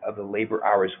 of the labor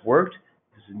hours worked.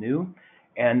 This is new.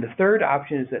 And the third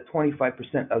option is that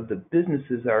 25% of the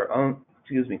businesses are owned,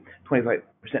 25%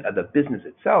 of the business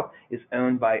itself is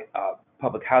owned by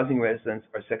public housing residents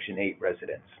or Section 8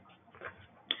 residents.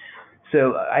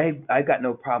 So I got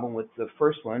no problem with the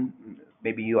first one.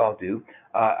 Maybe you all do.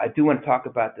 I do want to talk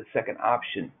about the second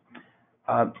option.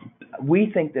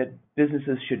 We think that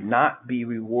businesses should not be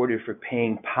rewarded for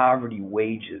paying poverty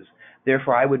wages.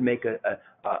 Therefore, I would make a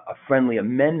friendly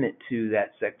amendment to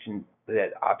that section,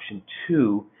 that option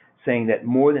 2, saying that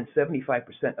more than 75%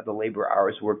 of the labor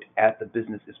hours worked at the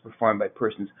business is performed by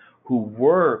persons who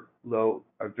were low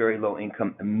or very low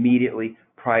income immediately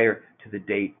prior to the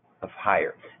date of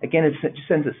hire. Again, it just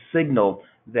sends a signal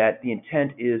that the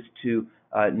intent is to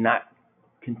not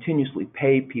continuously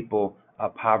pay people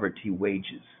poverty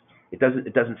wages. It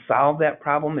doesn't solve that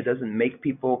problem. It doesn't make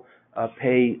people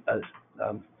pay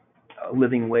a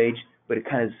living wage, but it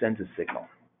kind of sends a signal.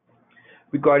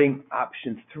 Regarding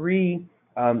option 3,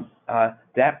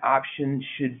 that option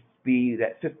should be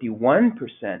that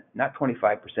 51%, not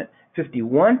 25%,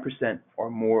 51% or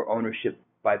more ownership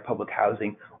by public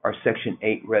housing or Section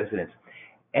 8 residents.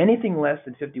 Anything less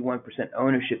than 51%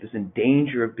 ownership is in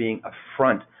danger of being a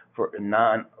front for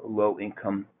non-low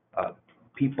income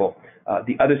people.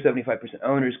 The other 75%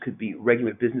 owners could be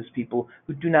regular business people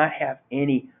who do not have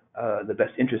any the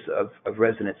best interests of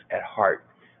residents at heart.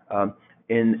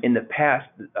 In the past,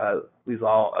 we've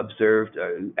all observed,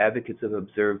 advocates have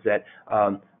observed that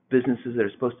businesses that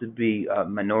are supposed to be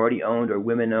minority owned or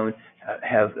women owned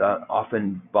have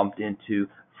often bumped into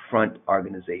front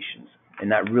organizations and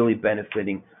not really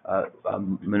benefiting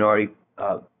minority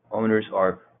owners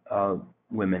or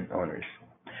women owners.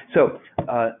 So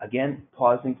again,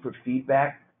 pausing for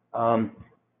feedback.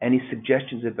 Any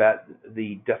suggestions about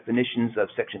the definitions of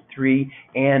Section 3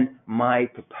 and my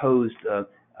proposed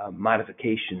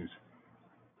modifications?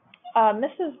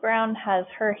 Mrs. Brown has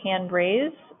her hand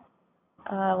raised.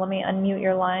 Let me unmute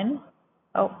your line.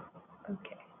 Oh,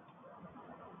 okay.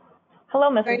 Hello,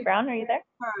 Mrs. Brown, are you there?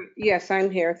 Yes, I'm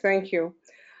here. Thank you.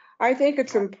 I think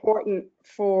it's important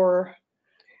for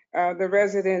the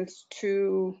residents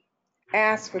to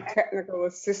ask for technical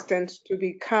assistance to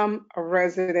become a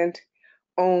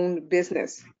resident-owned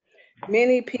business.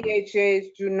 Many PHAs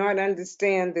do not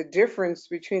understand the difference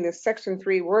between a Section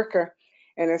 3 worker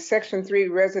and a Section 3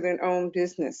 resident-owned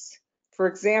business. For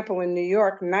example, in New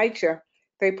York, NYCHA,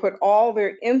 they put all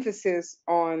their emphasis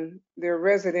on their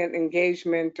resident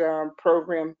engagement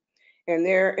program, and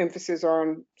their emphasis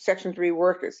on Section 3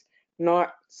 workers,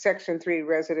 not Section 3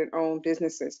 resident-owned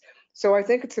businesses. So I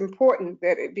think it's important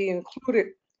that it be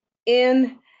included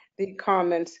in the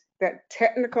comments that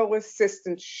technical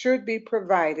assistance should be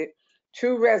provided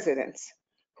to residents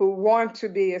who want to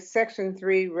be a Section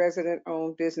 3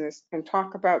 resident-owned business, and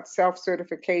talk about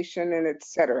self-certification and et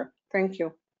cetera. Thank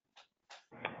you.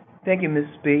 Thank you, Ms.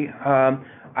 B.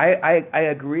 I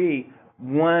agree.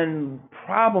 One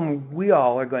problem we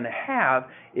all are going to have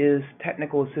is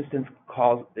technical assistance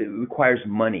it requires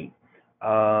money.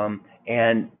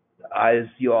 And as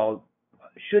you all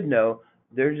should know,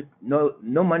 there's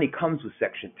no money comes with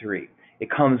Section 3. It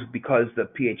comes because the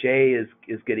PHA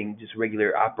is getting just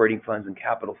regular operating funds and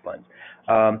capital funds.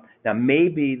 Now,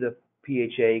 maybe the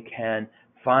PHA can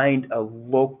find a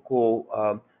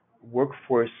local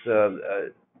workforce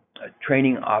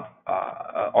training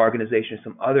organization,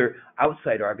 some other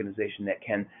outside organization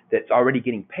that's already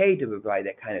getting paid to provide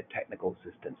that kind of technical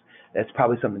assistance. That's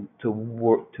probably something to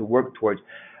work towards.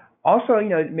 Also,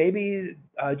 maybe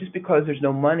just because there's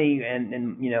no money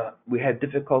and we have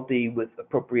difficulty with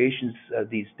appropriations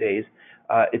these days,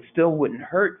 it still wouldn't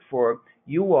hurt for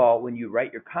you all, when you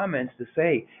write your comments, to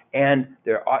say, and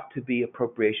there ought to be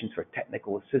appropriations for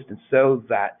technical assistance so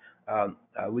that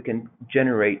we can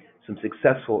generate some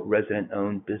successful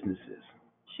resident-owned businesses.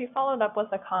 She followed up with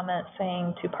a comment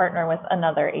saying to partner with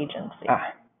another agency.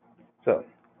 So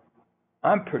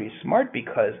I'm pretty smart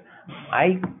because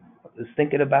I was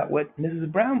thinking about what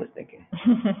Mrs. Brown was thinking.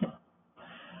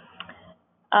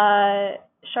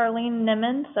 Charlene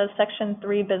Niman says Section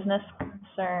 3 business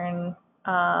concern,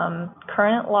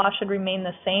 current law should remain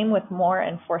the same with more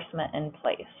enforcement in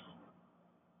place.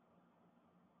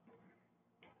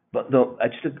 But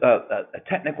just a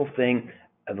technical thing,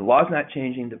 the law's not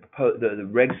changing, the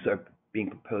regs are being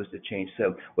proposed to change.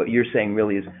 So what you're saying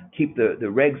really is keep the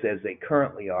regs as they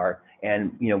currently are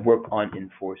and work on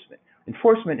enforcement.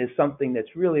 Enforcement is something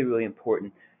that's really, really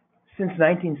important. Since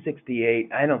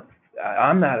 1968,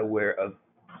 I'm not aware of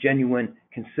genuine,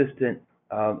 consistent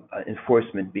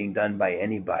enforcement being done by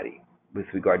anybody with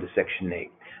regard to Section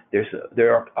 8.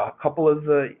 There are a couple of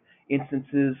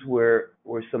instances where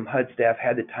some HUD staff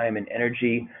had the time and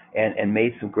energy and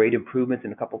made some great improvements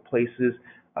in a couple places,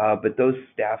 but those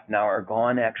staff now are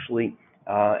gone, actually,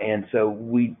 and so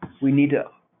we need to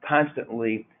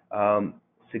constantly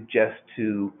suggest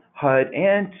to HUD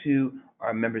and to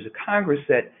our members of Congress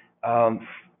that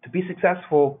to be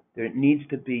successful, there needs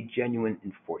to be genuine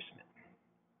enforcement.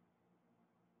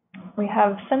 We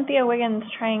have Cynthia Wiggins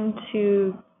trying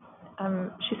to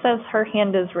She says her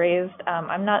hand is raised.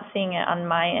 I'm not seeing it on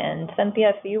my end. Cynthia,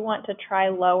 if you want to try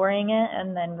lowering it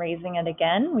and then raising it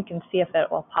again, we can see if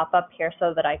it will pop up here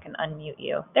so that I can unmute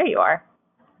you. There you are.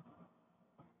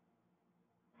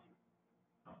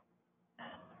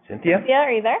 Cynthia? Cynthia,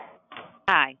 are you there?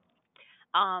 Hi.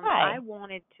 Hi. I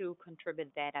wanted to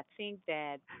contribute that I think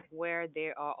that where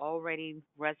there are already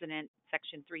resident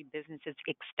Section 3 businesses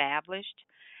established,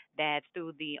 that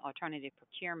through the alternative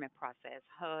procurement process,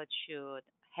 HUD should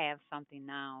have something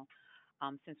now,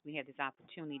 since we have this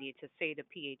opportunity to say to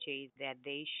PHAs that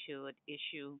they should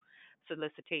issue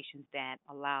solicitations that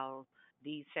allow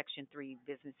these Section 3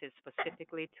 businesses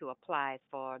specifically to apply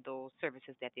for those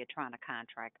services that they're trying to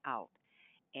contract out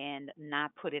and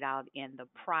not put it out in the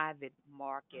private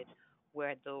market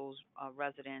where those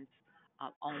residents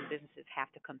owned businesses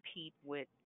have to compete with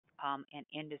an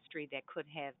industry that could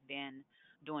have been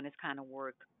doing this kind of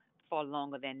work for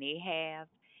longer than they have,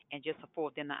 and just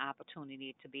afford them the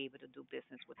opportunity to be able to do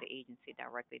business with the agency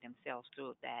directly themselves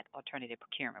through that alternative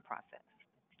procurement process.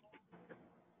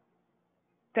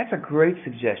 That's a great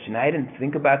suggestion. I didn't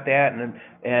think about that,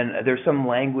 and there's some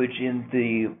language in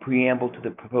the preamble to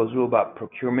the proposed rule about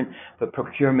procurement, but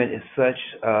procurement is such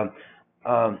a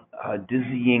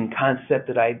dizzying concept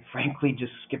that I frankly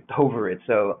just skipped over it.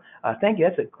 So thank you.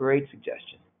 That's a great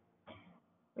suggestion.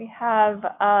 We have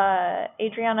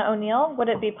Adriana O'Neill. Would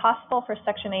it be possible for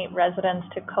Section 8 residents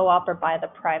to co-op or buy the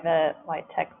private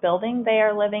LIHC building they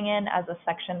are living in as a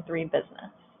Section 3 business?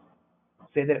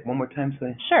 Say that one more time,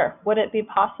 please. Sure. Would it be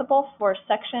possible for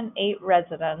Section 8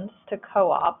 residents to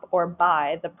co-op or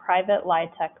buy the private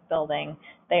LIHC building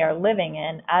they are living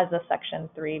in as a Section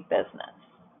 3 business?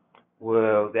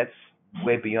 Well, that's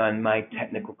way beyond my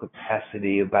technical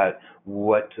capacity about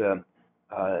what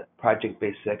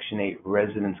project-based Section 8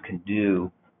 residents can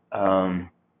do. I'm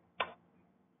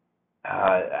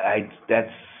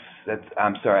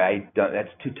sorry,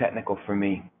 that's too technical for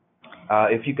me.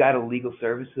 If you got a legal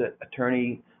service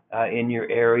attorney in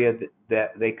your area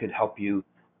that they could help you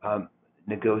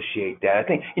negotiate that. I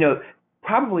think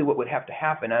probably what would have to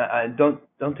happen. I don't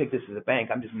take this as a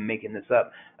bank. I'm just making this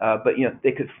up. But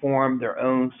they could form their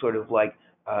own sort of like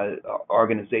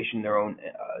organization, their own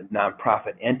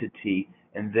nonprofit entity,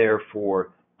 and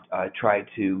therefore try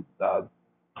to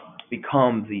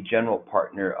become the general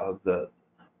partner of the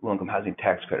low-income housing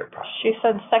tax credit process. She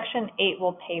said Section 8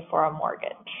 will pay for a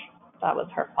mortgage. That was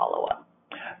her follow-up.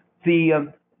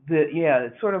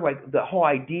 It's sort of like the whole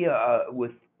idea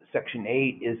with Section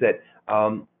 8 is that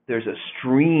there's a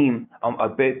stream,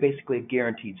 basically a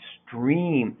guaranteed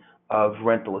stream of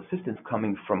rental assistance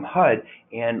coming from HUD,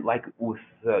 and like with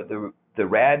the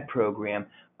RAD program,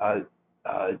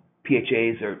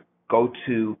 PHAs go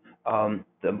to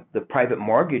the private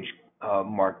mortgage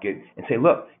market and say,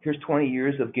 look, here's 20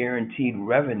 years of guaranteed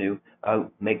revenue.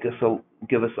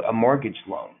 Give us a mortgage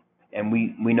loan. And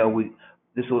we know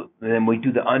then we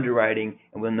do the underwriting,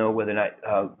 and we'll know whether or not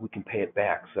we can pay it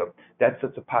back. So that's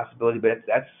a possibility, but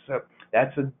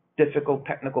that's a difficult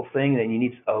technical thing, and you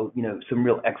need some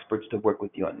real experts to work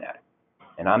with you on that.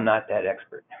 And I'm not that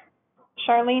expert.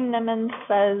 Charlene Nimmons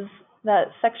says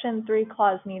that Section 3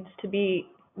 clause needs to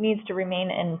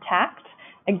remain intact.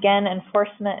 Again,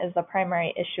 enforcement is the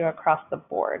primary issue across the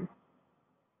board.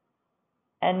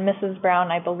 And Mrs.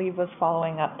 Brown, I believe, was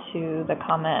following up to the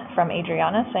comment from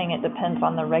Adriana saying it depends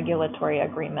on the regulatory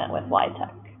agreement with LIHC.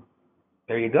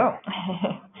 There you go.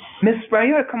 Mrs. Brown,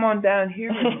 you ought to come on down here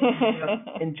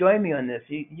and join me on this.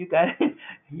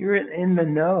 You're in the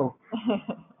know.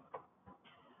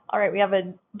 All right, we have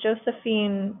a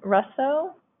Josephine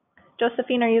Russo.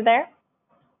 Josephine, are you there?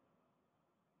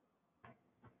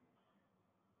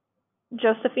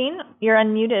 Josephine, you're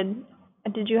unmuted.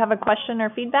 Did you have a question or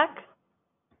feedback?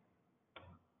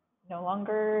 No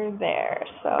longer there,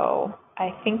 so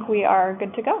I think we are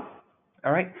good to go.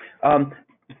 All right.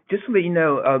 Just to let you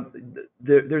know,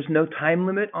 there's no time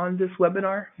limit on this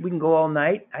webinar. We can go all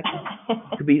night.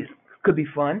 Could be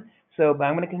fun. So, but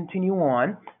I'm going to continue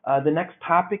on. The next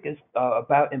topic is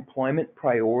about employment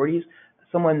priorities.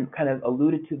 Someone kind of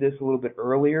alluded to this a little bit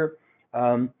earlier.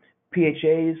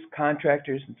 PHAs,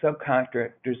 contractors, and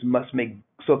subcontractors must make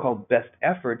so-called best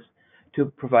efforts to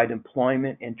provide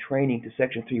employment and training to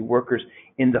Section 3 workers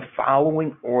in the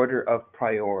following order of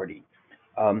priority.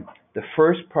 The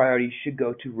first priority should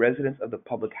go to residents of the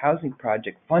public housing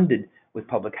project funded with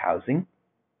public housing.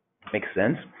 Makes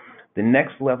sense. The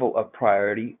next level of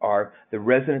priority are the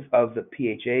residents of the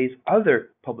PHA's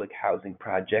other public housing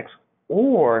projects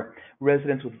or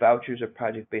residents with vouchers or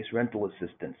project-based rental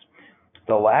assistance.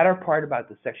 The latter part about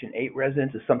the Section 8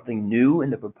 residents is something new in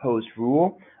the proposed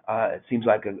rule. It seems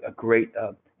like a great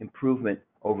improvement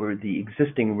over the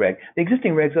existing reg. The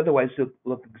existing regs otherwise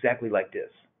look exactly like this.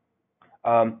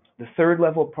 The third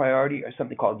level of priority are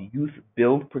something called youth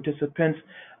build participants.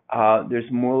 There's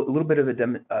a little bit of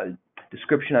a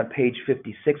description on page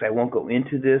 56. I won't go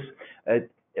into this.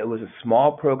 It was a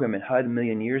small program in HUD a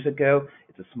million years ago.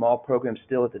 It's a small program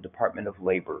still at the Department of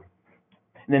Labor.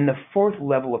 And then the fourth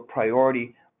level of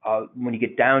priority, when you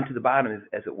get down to the bottom,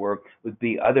 as it were, would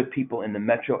be other people in the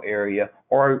metro area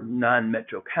or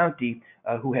non-metro county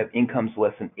who have incomes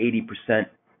less than 80%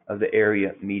 of the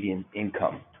area median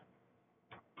income.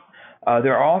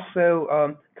 There are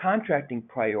also contracting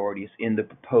priorities in the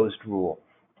proposed rule.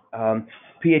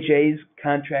 PHAs,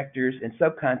 contractors, and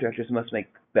subcontractors must make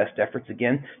best efforts,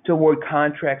 again, to award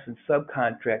contracts and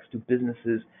subcontracts to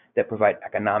businesses that provide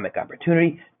economic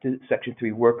opportunity to Section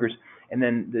 3 workers. And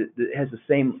then it has the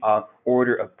same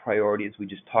order of priority as we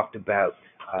just talked about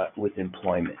with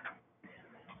employment.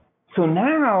 So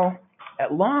now,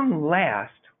 at long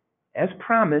last, as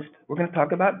promised, we're going to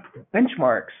talk about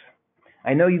benchmarks.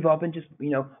 I know you've all been just,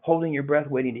 holding your breath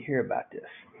waiting to hear about this.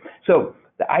 So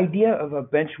the idea of a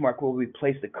benchmark will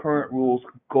replace the current rule's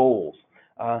goals.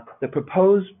 The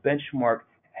proposed benchmark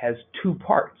has two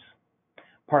parts.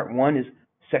 Part one is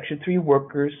Section 3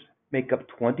 workers make up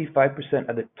 25%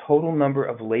 of the total number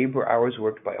of labor hours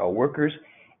worked by all workers.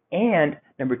 And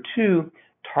number two,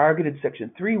 targeted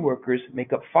Section 3 workers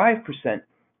make up 5%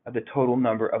 of the total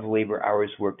number of labor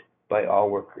hours worked by all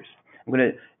workers. I'm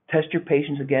going to test your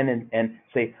patience again and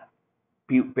say,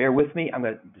 bear with me. I'm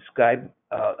going to describe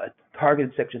a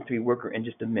targeted Section 3 worker in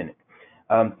just a minute.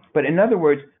 But in other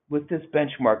words, with this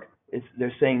benchmark,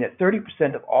 they're saying that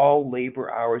 30% of all labor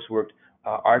hours worked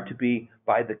are to be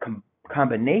by the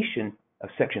combination of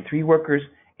Section 3 workers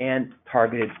and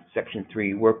targeted Section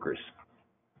 3 workers.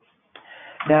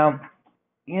 Now,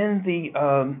 in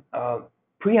the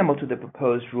preamble to the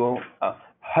proposed rule,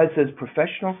 HUD says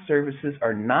professional services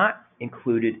are not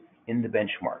included in the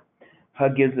benchmark.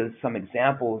 HUD gives us some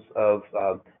examples of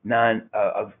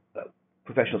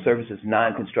professional services,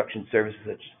 non-construction services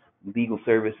such as legal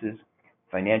services,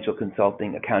 financial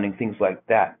consulting, accounting, things like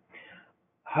that.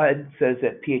 HUD says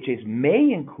that PHAs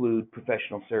may include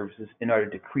professional services in order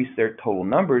to decrease their total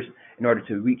numbers in order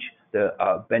to reach the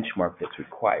benchmark that's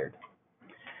required.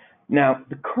 Now,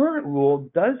 the current rule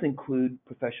does include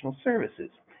professional services,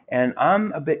 and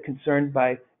I'm a bit concerned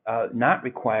by not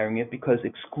requiring it because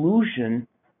exclusion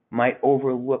might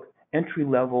overlook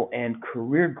entry-level and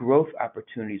career growth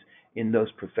opportunities in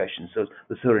those professions, so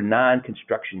the sort of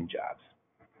non-construction jobs.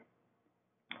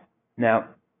 Now,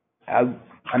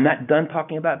 I'm not done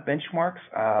talking about benchmarks.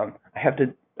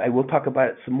 I will talk about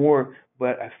it some more,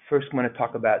 but I first want to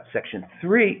talk about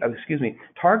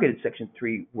targeted Section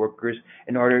 3 workers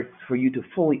in order for you to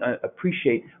fully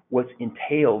appreciate what's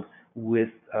entailed with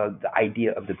the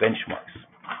idea of the benchmarks.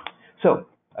 So,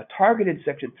 a targeted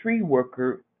Section 3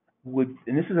 worker would,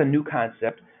 and this is a new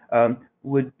concept,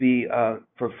 would be,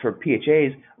 for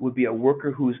PHAs, would be a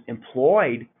worker who's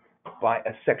employed by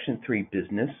a Section 3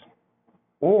 business,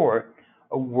 or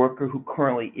a worker who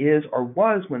currently is or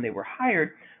was, when they were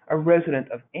hired, a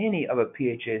resident of any of a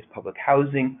PHA's public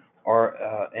housing or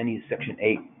any Section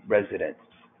 8 residence.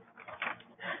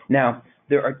 Now,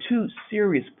 there are two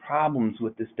serious problems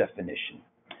with this definition.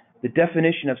 The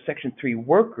definition of Section 3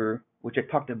 worker, which I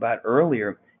talked about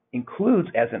earlier, includes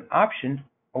as an option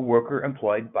a worker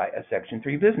employed by a Section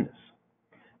 3 business.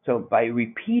 So by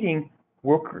repeating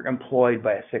worker employed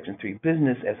by a Section 3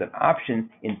 business as an option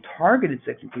in targeted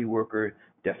Section 3 worker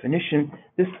definition,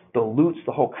 this dilutes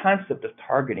the whole concept of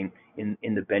targeting in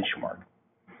the benchmark.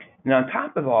 And on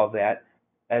top of all that,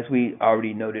 as we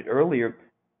already noted earlier,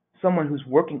 someone who's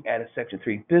working at a Section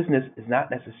 3 business is not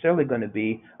necessarily going to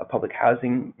be a public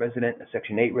housing resident, a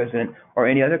Section 8 resident, or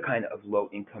any other kind of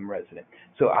low-income resident.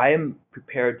 So I am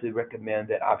prepared to recommend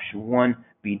that option 1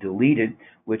 be deleted,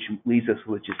 which leaves us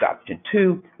with just option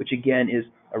 2, which again is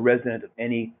a resident of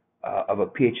any of a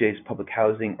PHA's public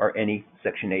housing or any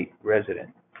Section 8 resident.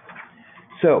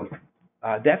 So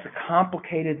that's a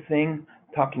complicated thing,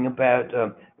 talking about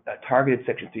targeted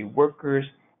Section 3 workers,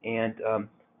 and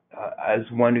I was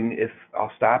wondering if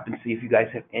I'll stop and see if you guys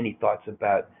have any thoughts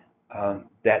about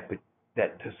that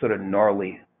sort of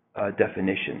gnarly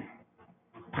definition.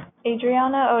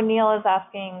 Adriana O'Neill is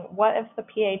asking, what if the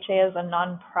PHA is a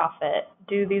nonprofit?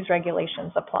 Do these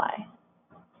regulations apply?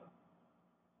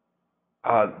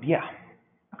 Yeah.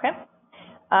 Okay.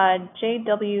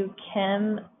 J.W.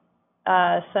 Kim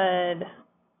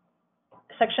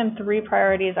Section 3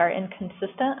 priorities are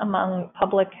inconsistent among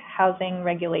public housing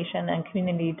regulation and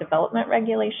community development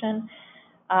regulation.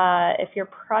 If your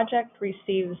project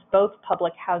receives both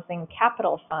public housing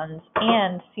capital funds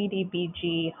and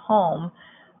CDBG home,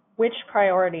 which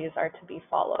priorities are to be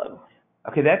followed?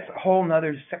 Okay, that's a whole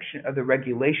nother section of the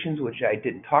regulations which I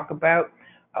didn't talk about.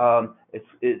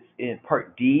 It's in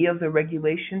Part D of the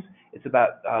regulations. It's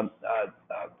about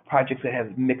projects that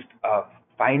have mixed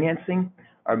financing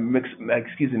or mixed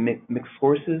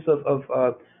sources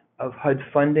of HUD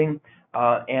funding,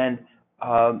 and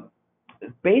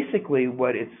basically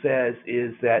what it says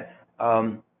is that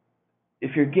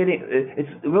if you're getting,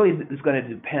 it's going to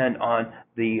depend on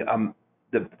the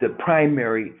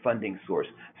primary funding source.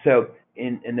 So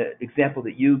in the example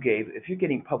that you gave, if you're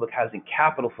getting public housing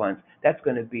capital funds, that's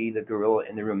going to be the gorilla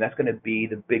in the room. That's going to be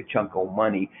the big chunk of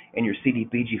money, and your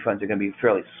CDBG funds are going to be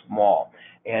fairly small.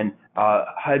 And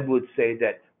HUD would say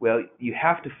that, well, you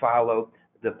have to follow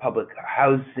the public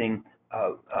housing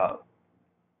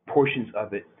portions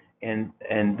of it, and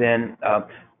then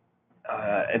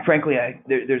and frankly,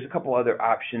 there's a couple other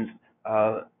options.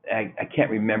 I can't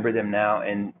remember them now,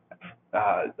 and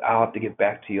I'll have to get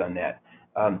back to you on that.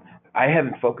 I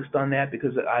haven't focused on that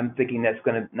because I'm thinking that's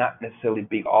going to not necessarily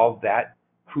be all that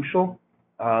crucial.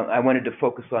 I wanted to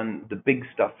focus on the big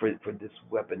stuff for this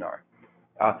webinar.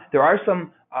 There are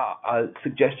some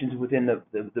suggestions within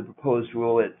the proposed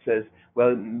rule that says,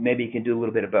 well, maybe you can do a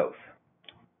little bit of both.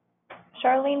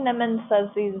 Charlene Nimmons says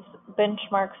these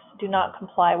benchmarks do not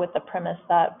comply with the premise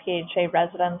that PHA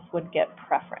residents would get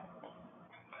preference.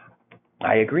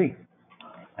 I agree.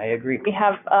 We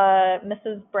have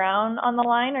Mrs. Brown on the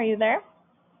line. Are you there?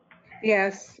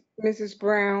 Yes, Mrs.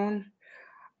 Brown.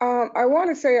 I want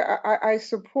to say I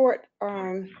support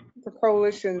the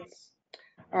coalition's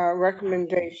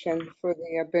recommendation for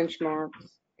the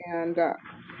benchmarks, and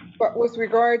but with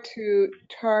regard to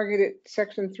targeted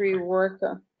Section 3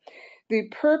 worker, the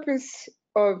purpose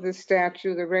of the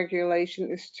statute, the regulation,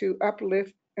 is to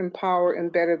uplift, empower,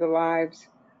 and better the lives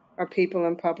of people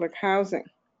in public housing.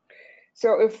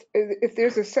 So if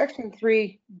there's a Section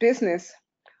 3 business,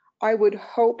 I would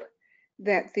hope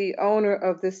that the owner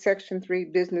of the Section 3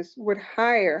 business would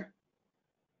hire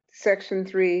Section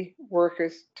 3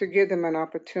 workers to give them an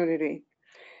opportunity,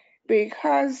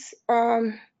 because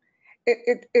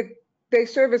they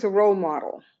serve as a role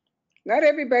model. Not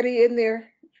everybody in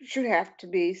there should have to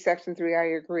be Section 3, I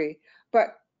agree,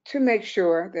 but to make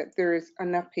sure that there is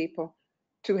enough people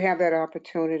to have that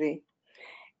opportunity.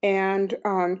 And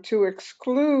to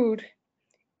exclude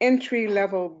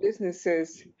entry-level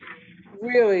businesses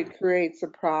really creates a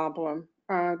problem.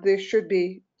 There should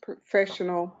be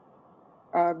professional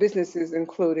businesses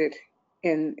included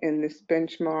in this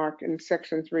benchmark and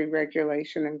Section 3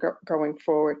 regulation and going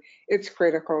forward. It's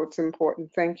critical, it's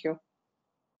important. Thank you.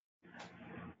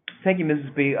 Thank you,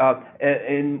 Mrs. B.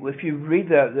 And if you read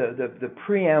the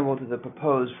preamble to the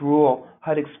proposed rule,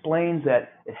 HUD explains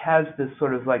that it has this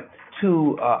sort of like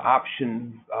two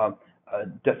option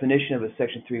definition of a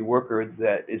Section 3 worker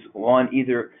that is on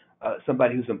either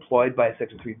somebody who's employed by a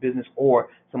Section 3 business or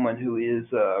someone who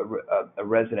is a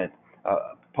resident,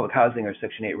 public housing or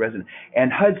Section 8 resident.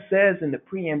 And HUD says in the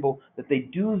preamble that they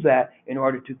do that in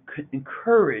order to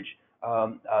encourage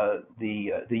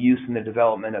the use and the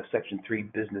development of Section 3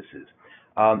 businesses.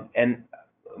 And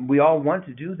we all want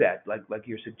to do that, like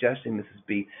you're suggesting, Mrs.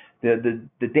 B.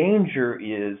 The danger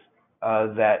is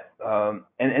that,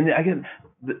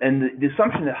 and the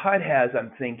assumption that HUD has,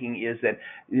 I'm thinking, is that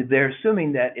they're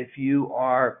assuming that if you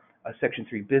are a Section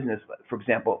 3 business, for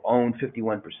example, owned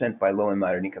 51% by low and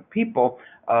moderate income people,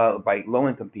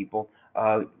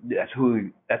 that's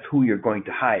who you're going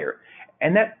to hire,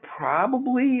 and that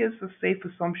probably is a safe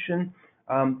assumption.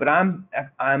 But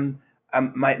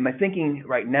my thinking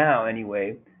right now,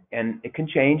 anyway, and it can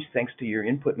change thanks to your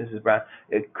input, Mrs. Brown.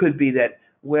 It could be that,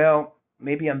 well,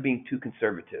 maybe I'm being too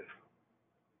conservative,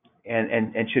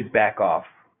 and should back off.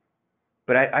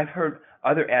 But I've heard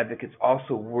other advocates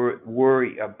also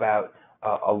worry about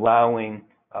allowing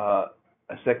a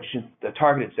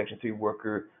targeted Section 3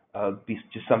 worker be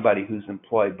just somebody who's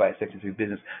employed by a Section 3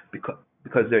 business,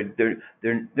 because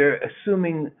they're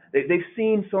assuming they've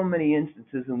seen so many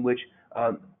instances in which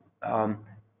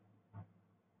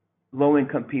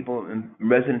low-income people and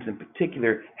residents in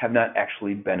particular have not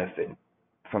actually benefited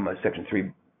from a Section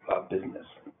 3 business.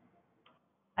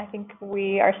 I think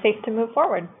we are safe to move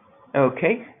forward.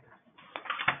 Okay.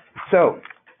 So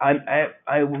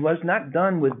I was not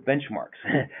done with benchmarks.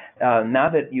 Now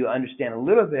that you understand a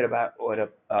little bit about what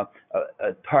a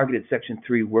targeted Section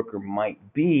 3 worker might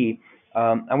be,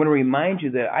 I want to remind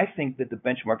you that I think that the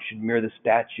benchmark should mirror the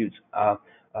statutes uh,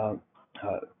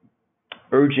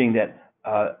 urging that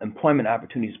employment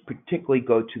opportunities particularly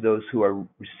go to those who are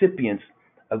recipients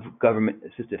of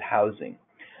government-assisted housing.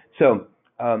 So,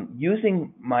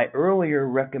 using my earlier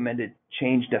recommended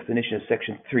change definition of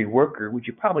Section 3 worker, which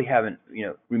you probably haven't,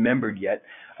 remembered yet,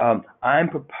 I'm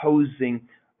proposing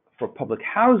for public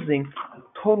housing a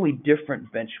totally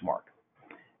different benchmark,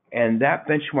 and that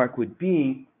benchmark would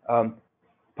be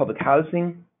public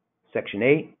housing, Section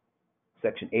 8,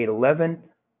 Section 811,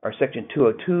 or Section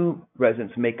 202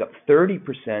 residents make up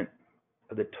 30%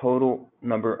 of the total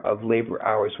number of labor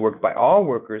hours worked by all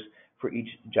workers for each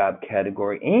job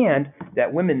category, and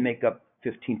that women make up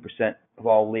 15% of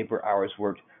all labor hours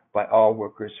worked by all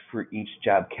workers for each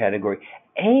job category,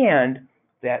 and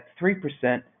that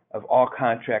 3% of all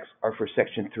contracts are for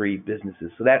Section 3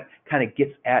 businesses. So that kind of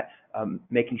gets at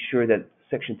making sure that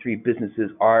Section 3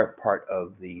 businesses are part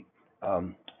of the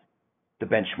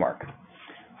benchmark.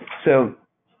 So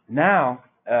now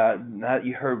that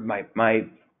you heard my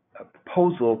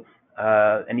proposal,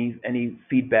 any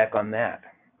feedback on that?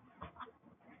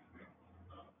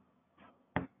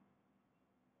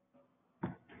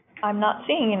 I'm not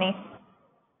seeing any.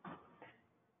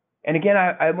 And again,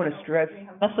 I want to stress.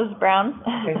 Mrs. Brown.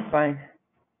 Okay, fine.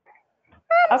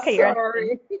 Okay,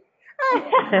 Sorry.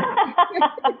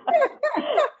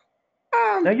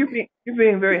 No, you're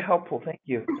being very helpful. Thank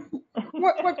you.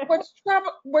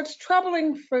 What's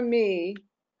troubling for me,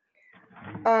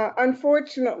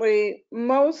 unfortunately,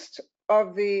 most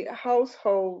of the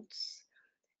households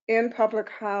in public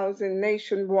housing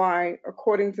nationwide,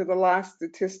 according to the last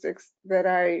statistics that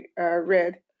I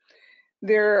read,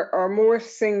 there are more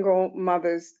single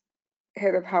mothers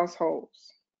head of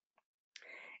households.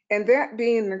 And that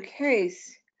being the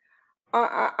case,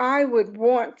 I would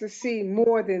want to see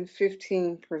more than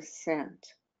 15%.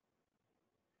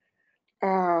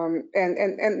 And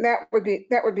that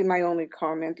would be my only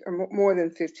comment, more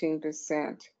than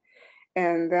 15%.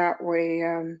 And that way,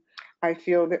 I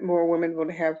feel that more women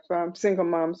would have, single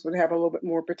moms would have a little bit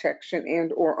more protection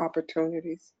and or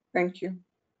opportunities. Thank you.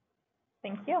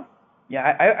 Thank you.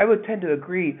 Yeah, I would tend to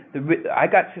agree. I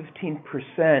got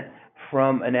 15%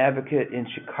 from an advocate in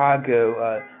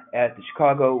Chicago at the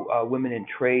Chicago Women in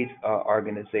Trades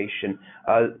organization.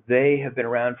 They have been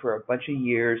around for a bunch of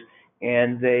years,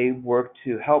 and they work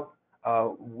to help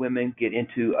women get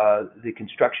into the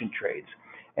construction trades.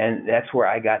 And that's where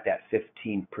I got that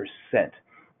 15%.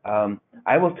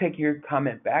 I will take your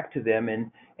comment back to them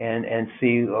and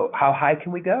see how high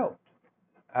can we go.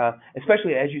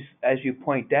 Especially as you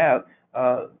point out,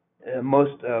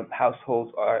 most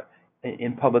households are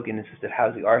in public and assisted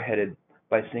housing are headed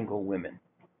by single women.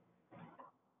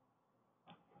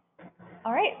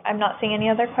 All right, I'm not seeing any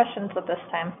other questions at this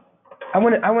time. I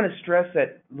want to stress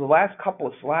that the last couple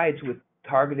of slides with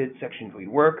targeted Section 3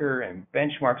 worker and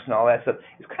benchmarks and all that stuff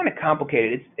is kind of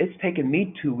complicated. It's taken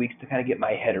me 2 weeks to kind of get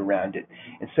my head around it.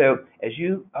 And so as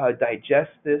you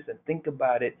digest this and think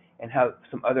about it and have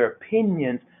some other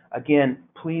opinions, again,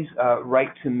 please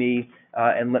write to me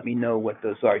and let me know what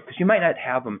those are, because you might not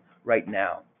have them right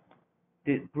now.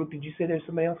 Brooke, did you say there's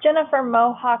somebody else? Jennifer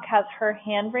Mohawk has her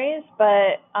hand raised,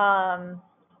 but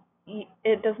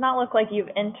it does not look like you've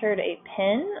entered a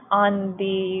PIN on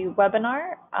the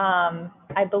webinar.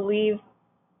 I believe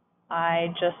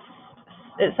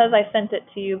it says I sent it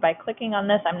to you by clicking on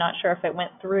this. I'm not sure if it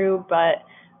went through, but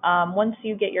once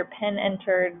you get your PIN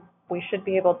entered, we should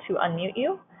be able to unmute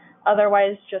you.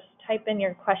 Otherwise, just type in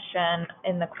your question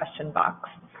in the question box.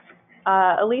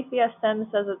 Alethea Sims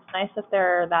says it's nice if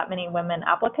there are that many women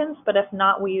applicants, but if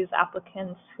not, we use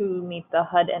applicants who meet the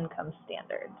HUD income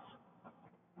standards.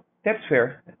 That's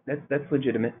fair. That's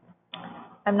legitimate.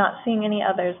 I'm not seeing any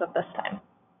others at this time.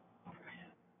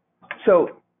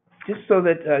 So, just so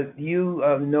that you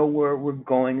know where we're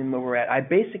going and where we're at, I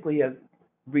basically have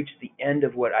reached the end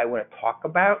of what I want to talk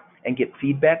about and get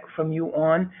feedback from you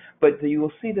on. But you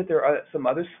will see that there are some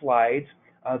other slides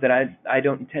that I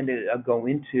don't intend to go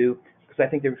into, because I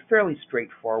think they're fairly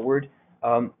straightforward.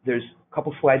 There's a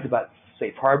couple slides about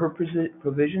safe harbor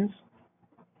provisions.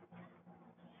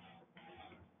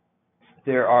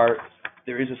 There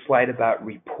is a slide about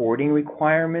reporting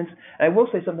requirements. And I will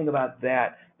say something about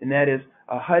that, and that is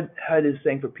HUD is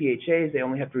saying for PHAs they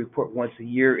only have to report once a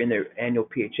year in their annual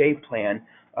PHA plan.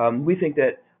 We think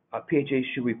that PHAs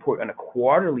should report on a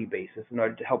quarterly basis in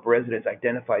order to help residents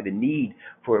identify the need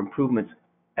for improvements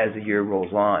as the year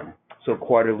rolls on. So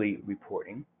quarterly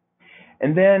reporting.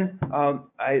 And then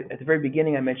at the very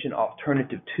beginning, I mentioned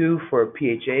alternative 2 for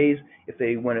PHAs if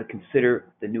they want to consider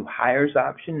the new hires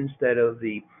option instead of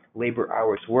the labor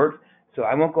hours worked. So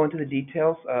I won't go into the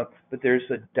details, but there's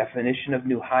a definition of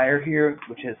new hire here,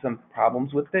 which has some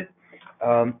problems with it.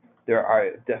 There are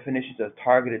definitions of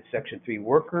targeted Section 3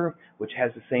 worker, which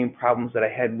has the same problems that I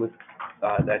had with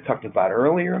that I talked about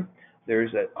earlier.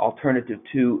 There's an alternative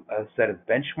to a set of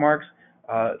benchmarks,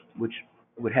 which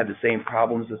would have the same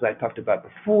problems as I talked about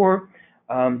before.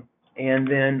 And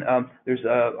then there's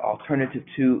an alternative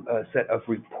to a set of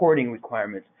reporting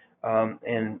requirements,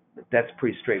 and that's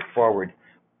pretty straightforward.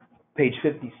 Page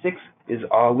 56 is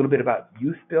a little bit about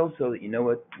youth build, so that you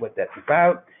know what that's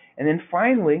about. And then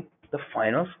finally, the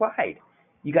final slide.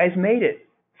 You guys made it.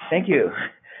 Thank you.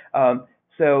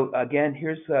 So again,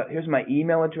 here's my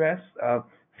email address.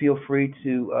 Feel free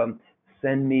to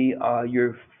send me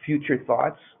your future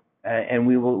thoughts, and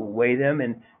we will weigh them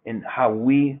in how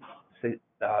we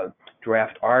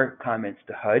draft our comments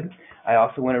to HUD. I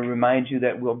also want to remind you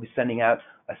that we'll be sending out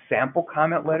a sample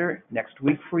comment letter next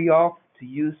week for y'all to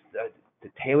use to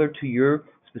tailor to your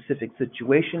specific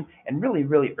situation, and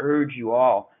really urge you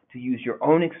all to use your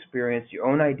own experience, your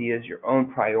own ideas, your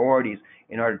own priorities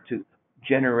in order to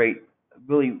generate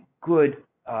really good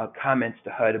comments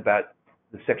to HUD about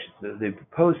the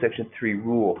proposed Section 3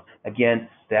 rule. Again,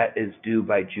 that is due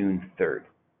by June 3rd.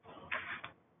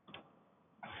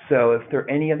 So if there are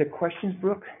any other questions,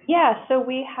 Brooke? Yeah, so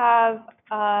we have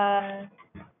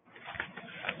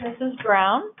Mrs.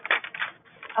 Brown.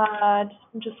 I'm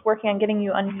just working on getting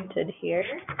you unmuted here.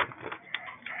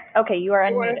 Okay, you are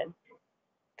unmuted.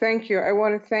 Thank you. I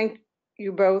want to thank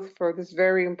you both for this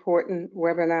very important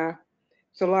webinar.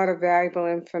 It's a lot of valuable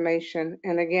information.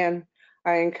 And again,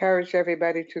 I encourage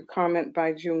everybody to comment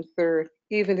by June 3rd,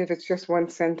 even if it's just one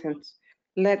sentence.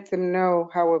 Let them know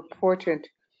how important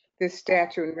this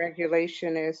statute and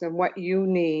regulation is and what you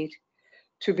need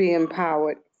to be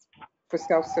empowered for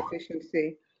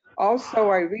self-sufficiency.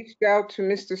 Also, I reached out to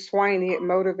Mr. Swiney at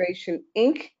Motivation,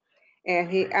 Inc.,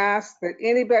 and he asked that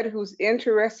anybody who's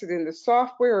interested in the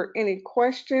software or any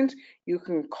questions, you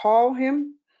can call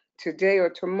him today or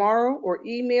tomorrow or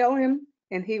email him,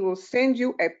 and he will send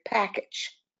you a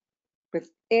package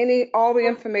with all the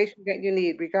information that you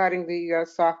need regarding the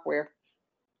software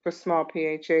for small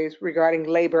PHAs regarding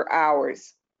labor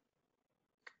hours.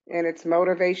 And it's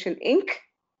Motivation, Inc.,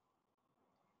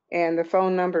 and the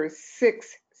phone number is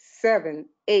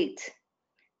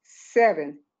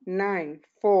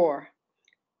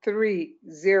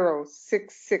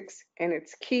 678-794-3066, and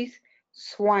it's Keith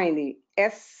Swiney,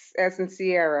 S as in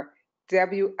Sierra,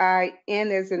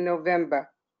 W-I-N as in November,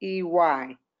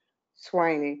 E-Y,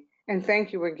 Swiney. And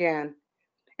thank you again.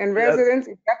 And residents,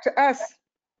 it's up to us.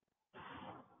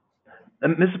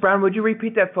 Mrs. Brown, would you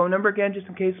repeat that phone number again, just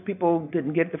in case people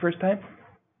didn't get it the first time?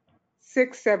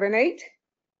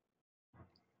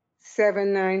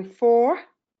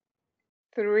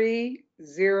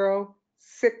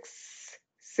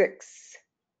 678-794-3066.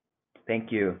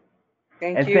 Thank you.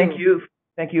 Thank you.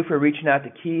 Thank you for reaching out to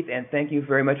Keith, and thank you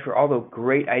very much for all the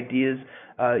great ideas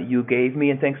you gave me,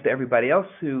 and thanks to everybody else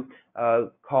who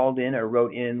called in or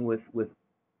wrote in with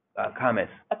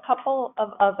comments. A couple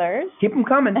of others. Keep them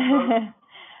coming.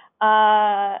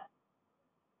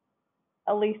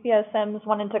 Alicia Sims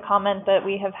wanted to comment that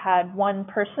we have had one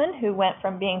person who went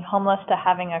from being homeless to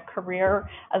having a career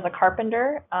as a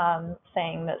carpenter,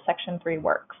 saying that Section 3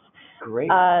 works.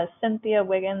 Great. Cynthia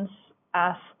Wiggins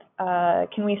asked,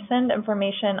 can we send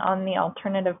information on the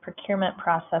alternative procurement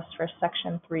process for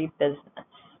Section 3 business?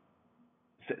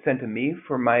 Sent to me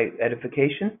for my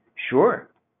edification? Sure.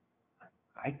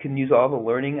 I can use all the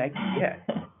learning I can get.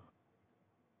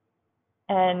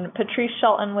 And Patrice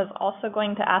Shelton was also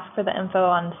going to ask for the info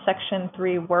on Section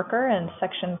 3 worker and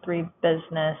Section 3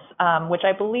 business, which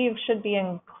I believe should be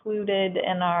included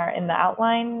in the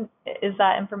outline. Is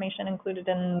that information included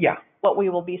in what we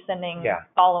will be sending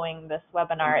following this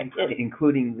webinar?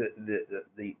 Including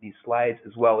the slides,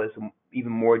 as well as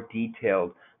even more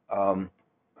detailed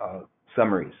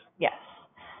summaries. Yes.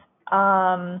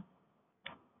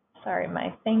 Sorry,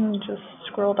 my thing just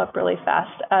scrolled up really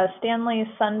fast. Stanley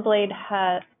Sunblade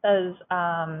is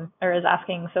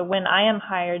asking, so when I am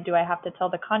hired, do I have to tell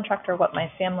the contractor what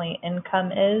my family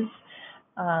income is?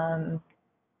 And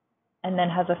then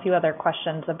has a few other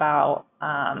questions about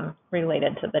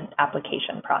related to the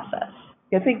application process.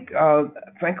 I think,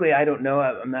 frankly, I don't know.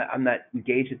 I'm not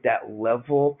engaged at that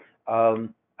level. I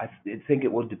think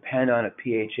it will depend on a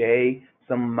PHA.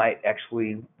 Some might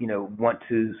actually, want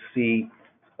to see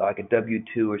like a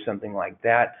W-2 or something like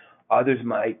that. Others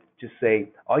might just say,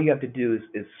 all you have to do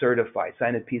is certify,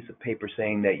 sign a piece of paper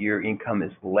saying that your income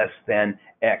is less than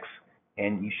X,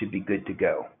 and you should be good to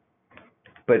go.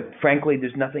 But frankly,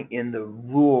 there's nothing in the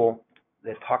rule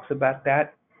that talks about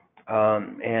that.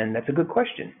 And that's a good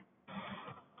question.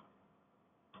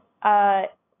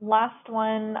 Last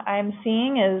one I'm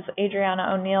seeing is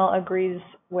Adriana O'Neill agrees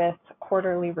with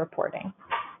quarterly reporting.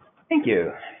 Thank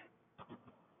you.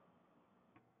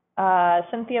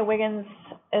 Cynthia Wiggins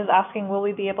is asking, will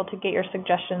we be able to get your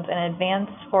suggestions in advance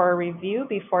for review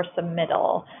before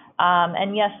submittal?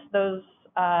 And yes,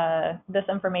 this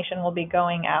information will be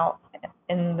going out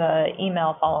in the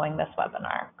email following this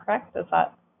webinar, correct? Is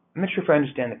that? I'm not sure if I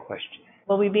understand the question.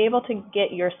 Will we be able to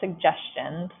get your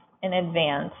suggestions in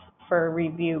advance for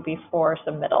review before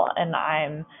submittal?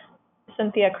 And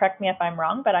Cynthia, correct me if I'm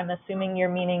wrong, but I'm assuming you're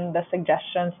meaning the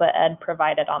suggestions that Ed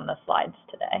provided on the slides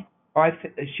today. Or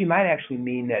she might actually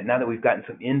mean that now that we've gotten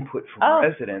some input from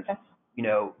residents, okay. You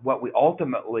know, what we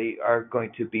ultimately are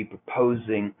going to be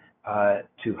proposing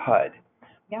to HUD.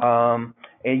 Yeah.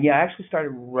 And yeah, I actually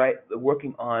started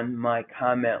working on my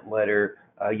comment letter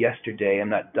yesterday. I'm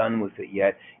not done with it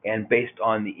yet. And based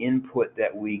on the input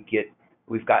that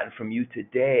we've gotten from you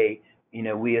today, you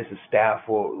know, we as a staff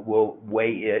will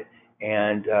weigh it,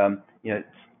 and you know,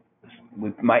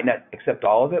 we might not accept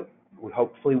all of it. We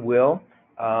hopefully will.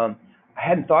 I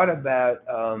hadn't thought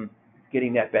about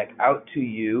getting that back out to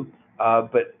you,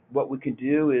 but what we can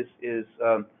do is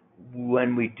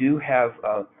when we do have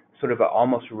sort of an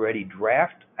almost ready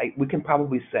draft, we can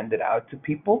probably send it out to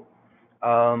people,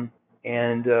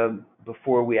 and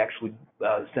before we actually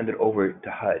send it over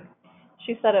to HUD.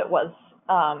 She said it was.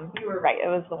 You were right. It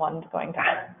was the one going to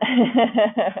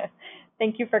HUD.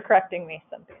 Thank you for correcting me,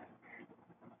 Cynthia.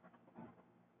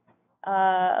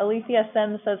 Alicia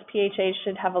Sims says PHA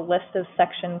should have a list of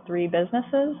Section 3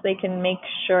 businesses. They can make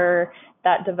sure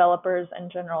that developers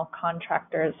and general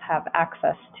contractors have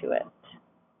access to it.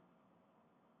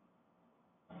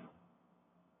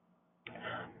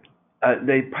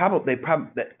 They probably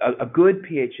a good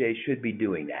PHA should be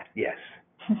doing that. Yes,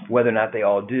 whether or not they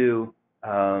all do,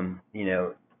 you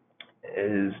know,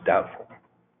 is doubtful.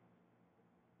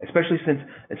 Especially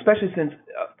since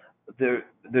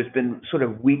there's been sort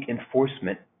of weak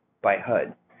enforcement by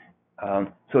HUD.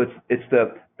 So it's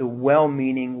the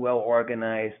well-meaning,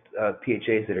 well-organized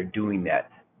PHAs that are doing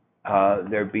that.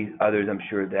 There'll be others, I'm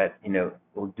sure, that, you know,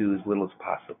 will do as little as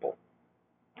possible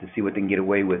to see what they can get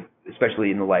away with,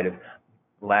 especially in the light of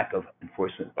lack of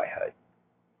enforcement by HUD.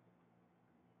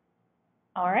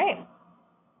 All right.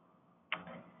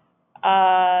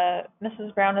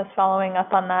 Mrs. Brown is following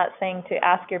up on that, saying to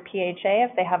ask your PHA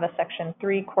if they have a Section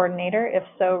 3 coordinator. If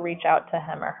so, reach out to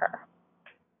him or her.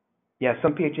 Yeah,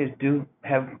 some PHAs do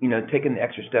have, you know, taken the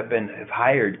extra step and have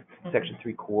hired Section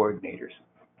 3 coordinators.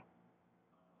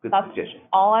 Good suggestion.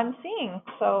 All I'm seeing.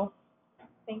 So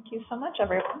thank you so much,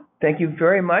 everyone. Thank you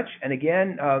very much. And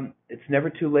again, it's never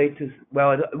too late to,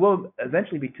 well, it will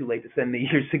eventually be too late to send me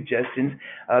your suggestions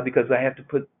because I have to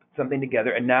put something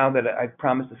together. And now that I've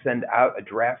promised to send out a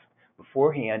draft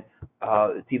beforehand,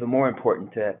 it's even more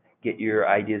important to get your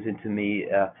ideas into me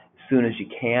as soon as you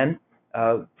can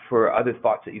for other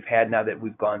thoughts that you've had now that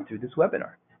we've gone through this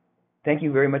webinar. Thank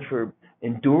you very much for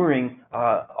enduring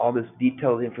all this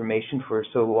detailed information for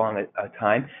so long a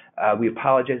time. We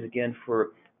apologize again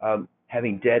for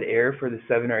having dead air for the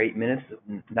 7 or 8 minutes,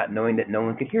 not knowing that no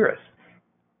one could hear us.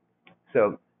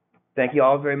 So thank you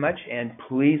all very much, and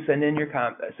please send in your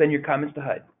comments to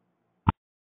HUD.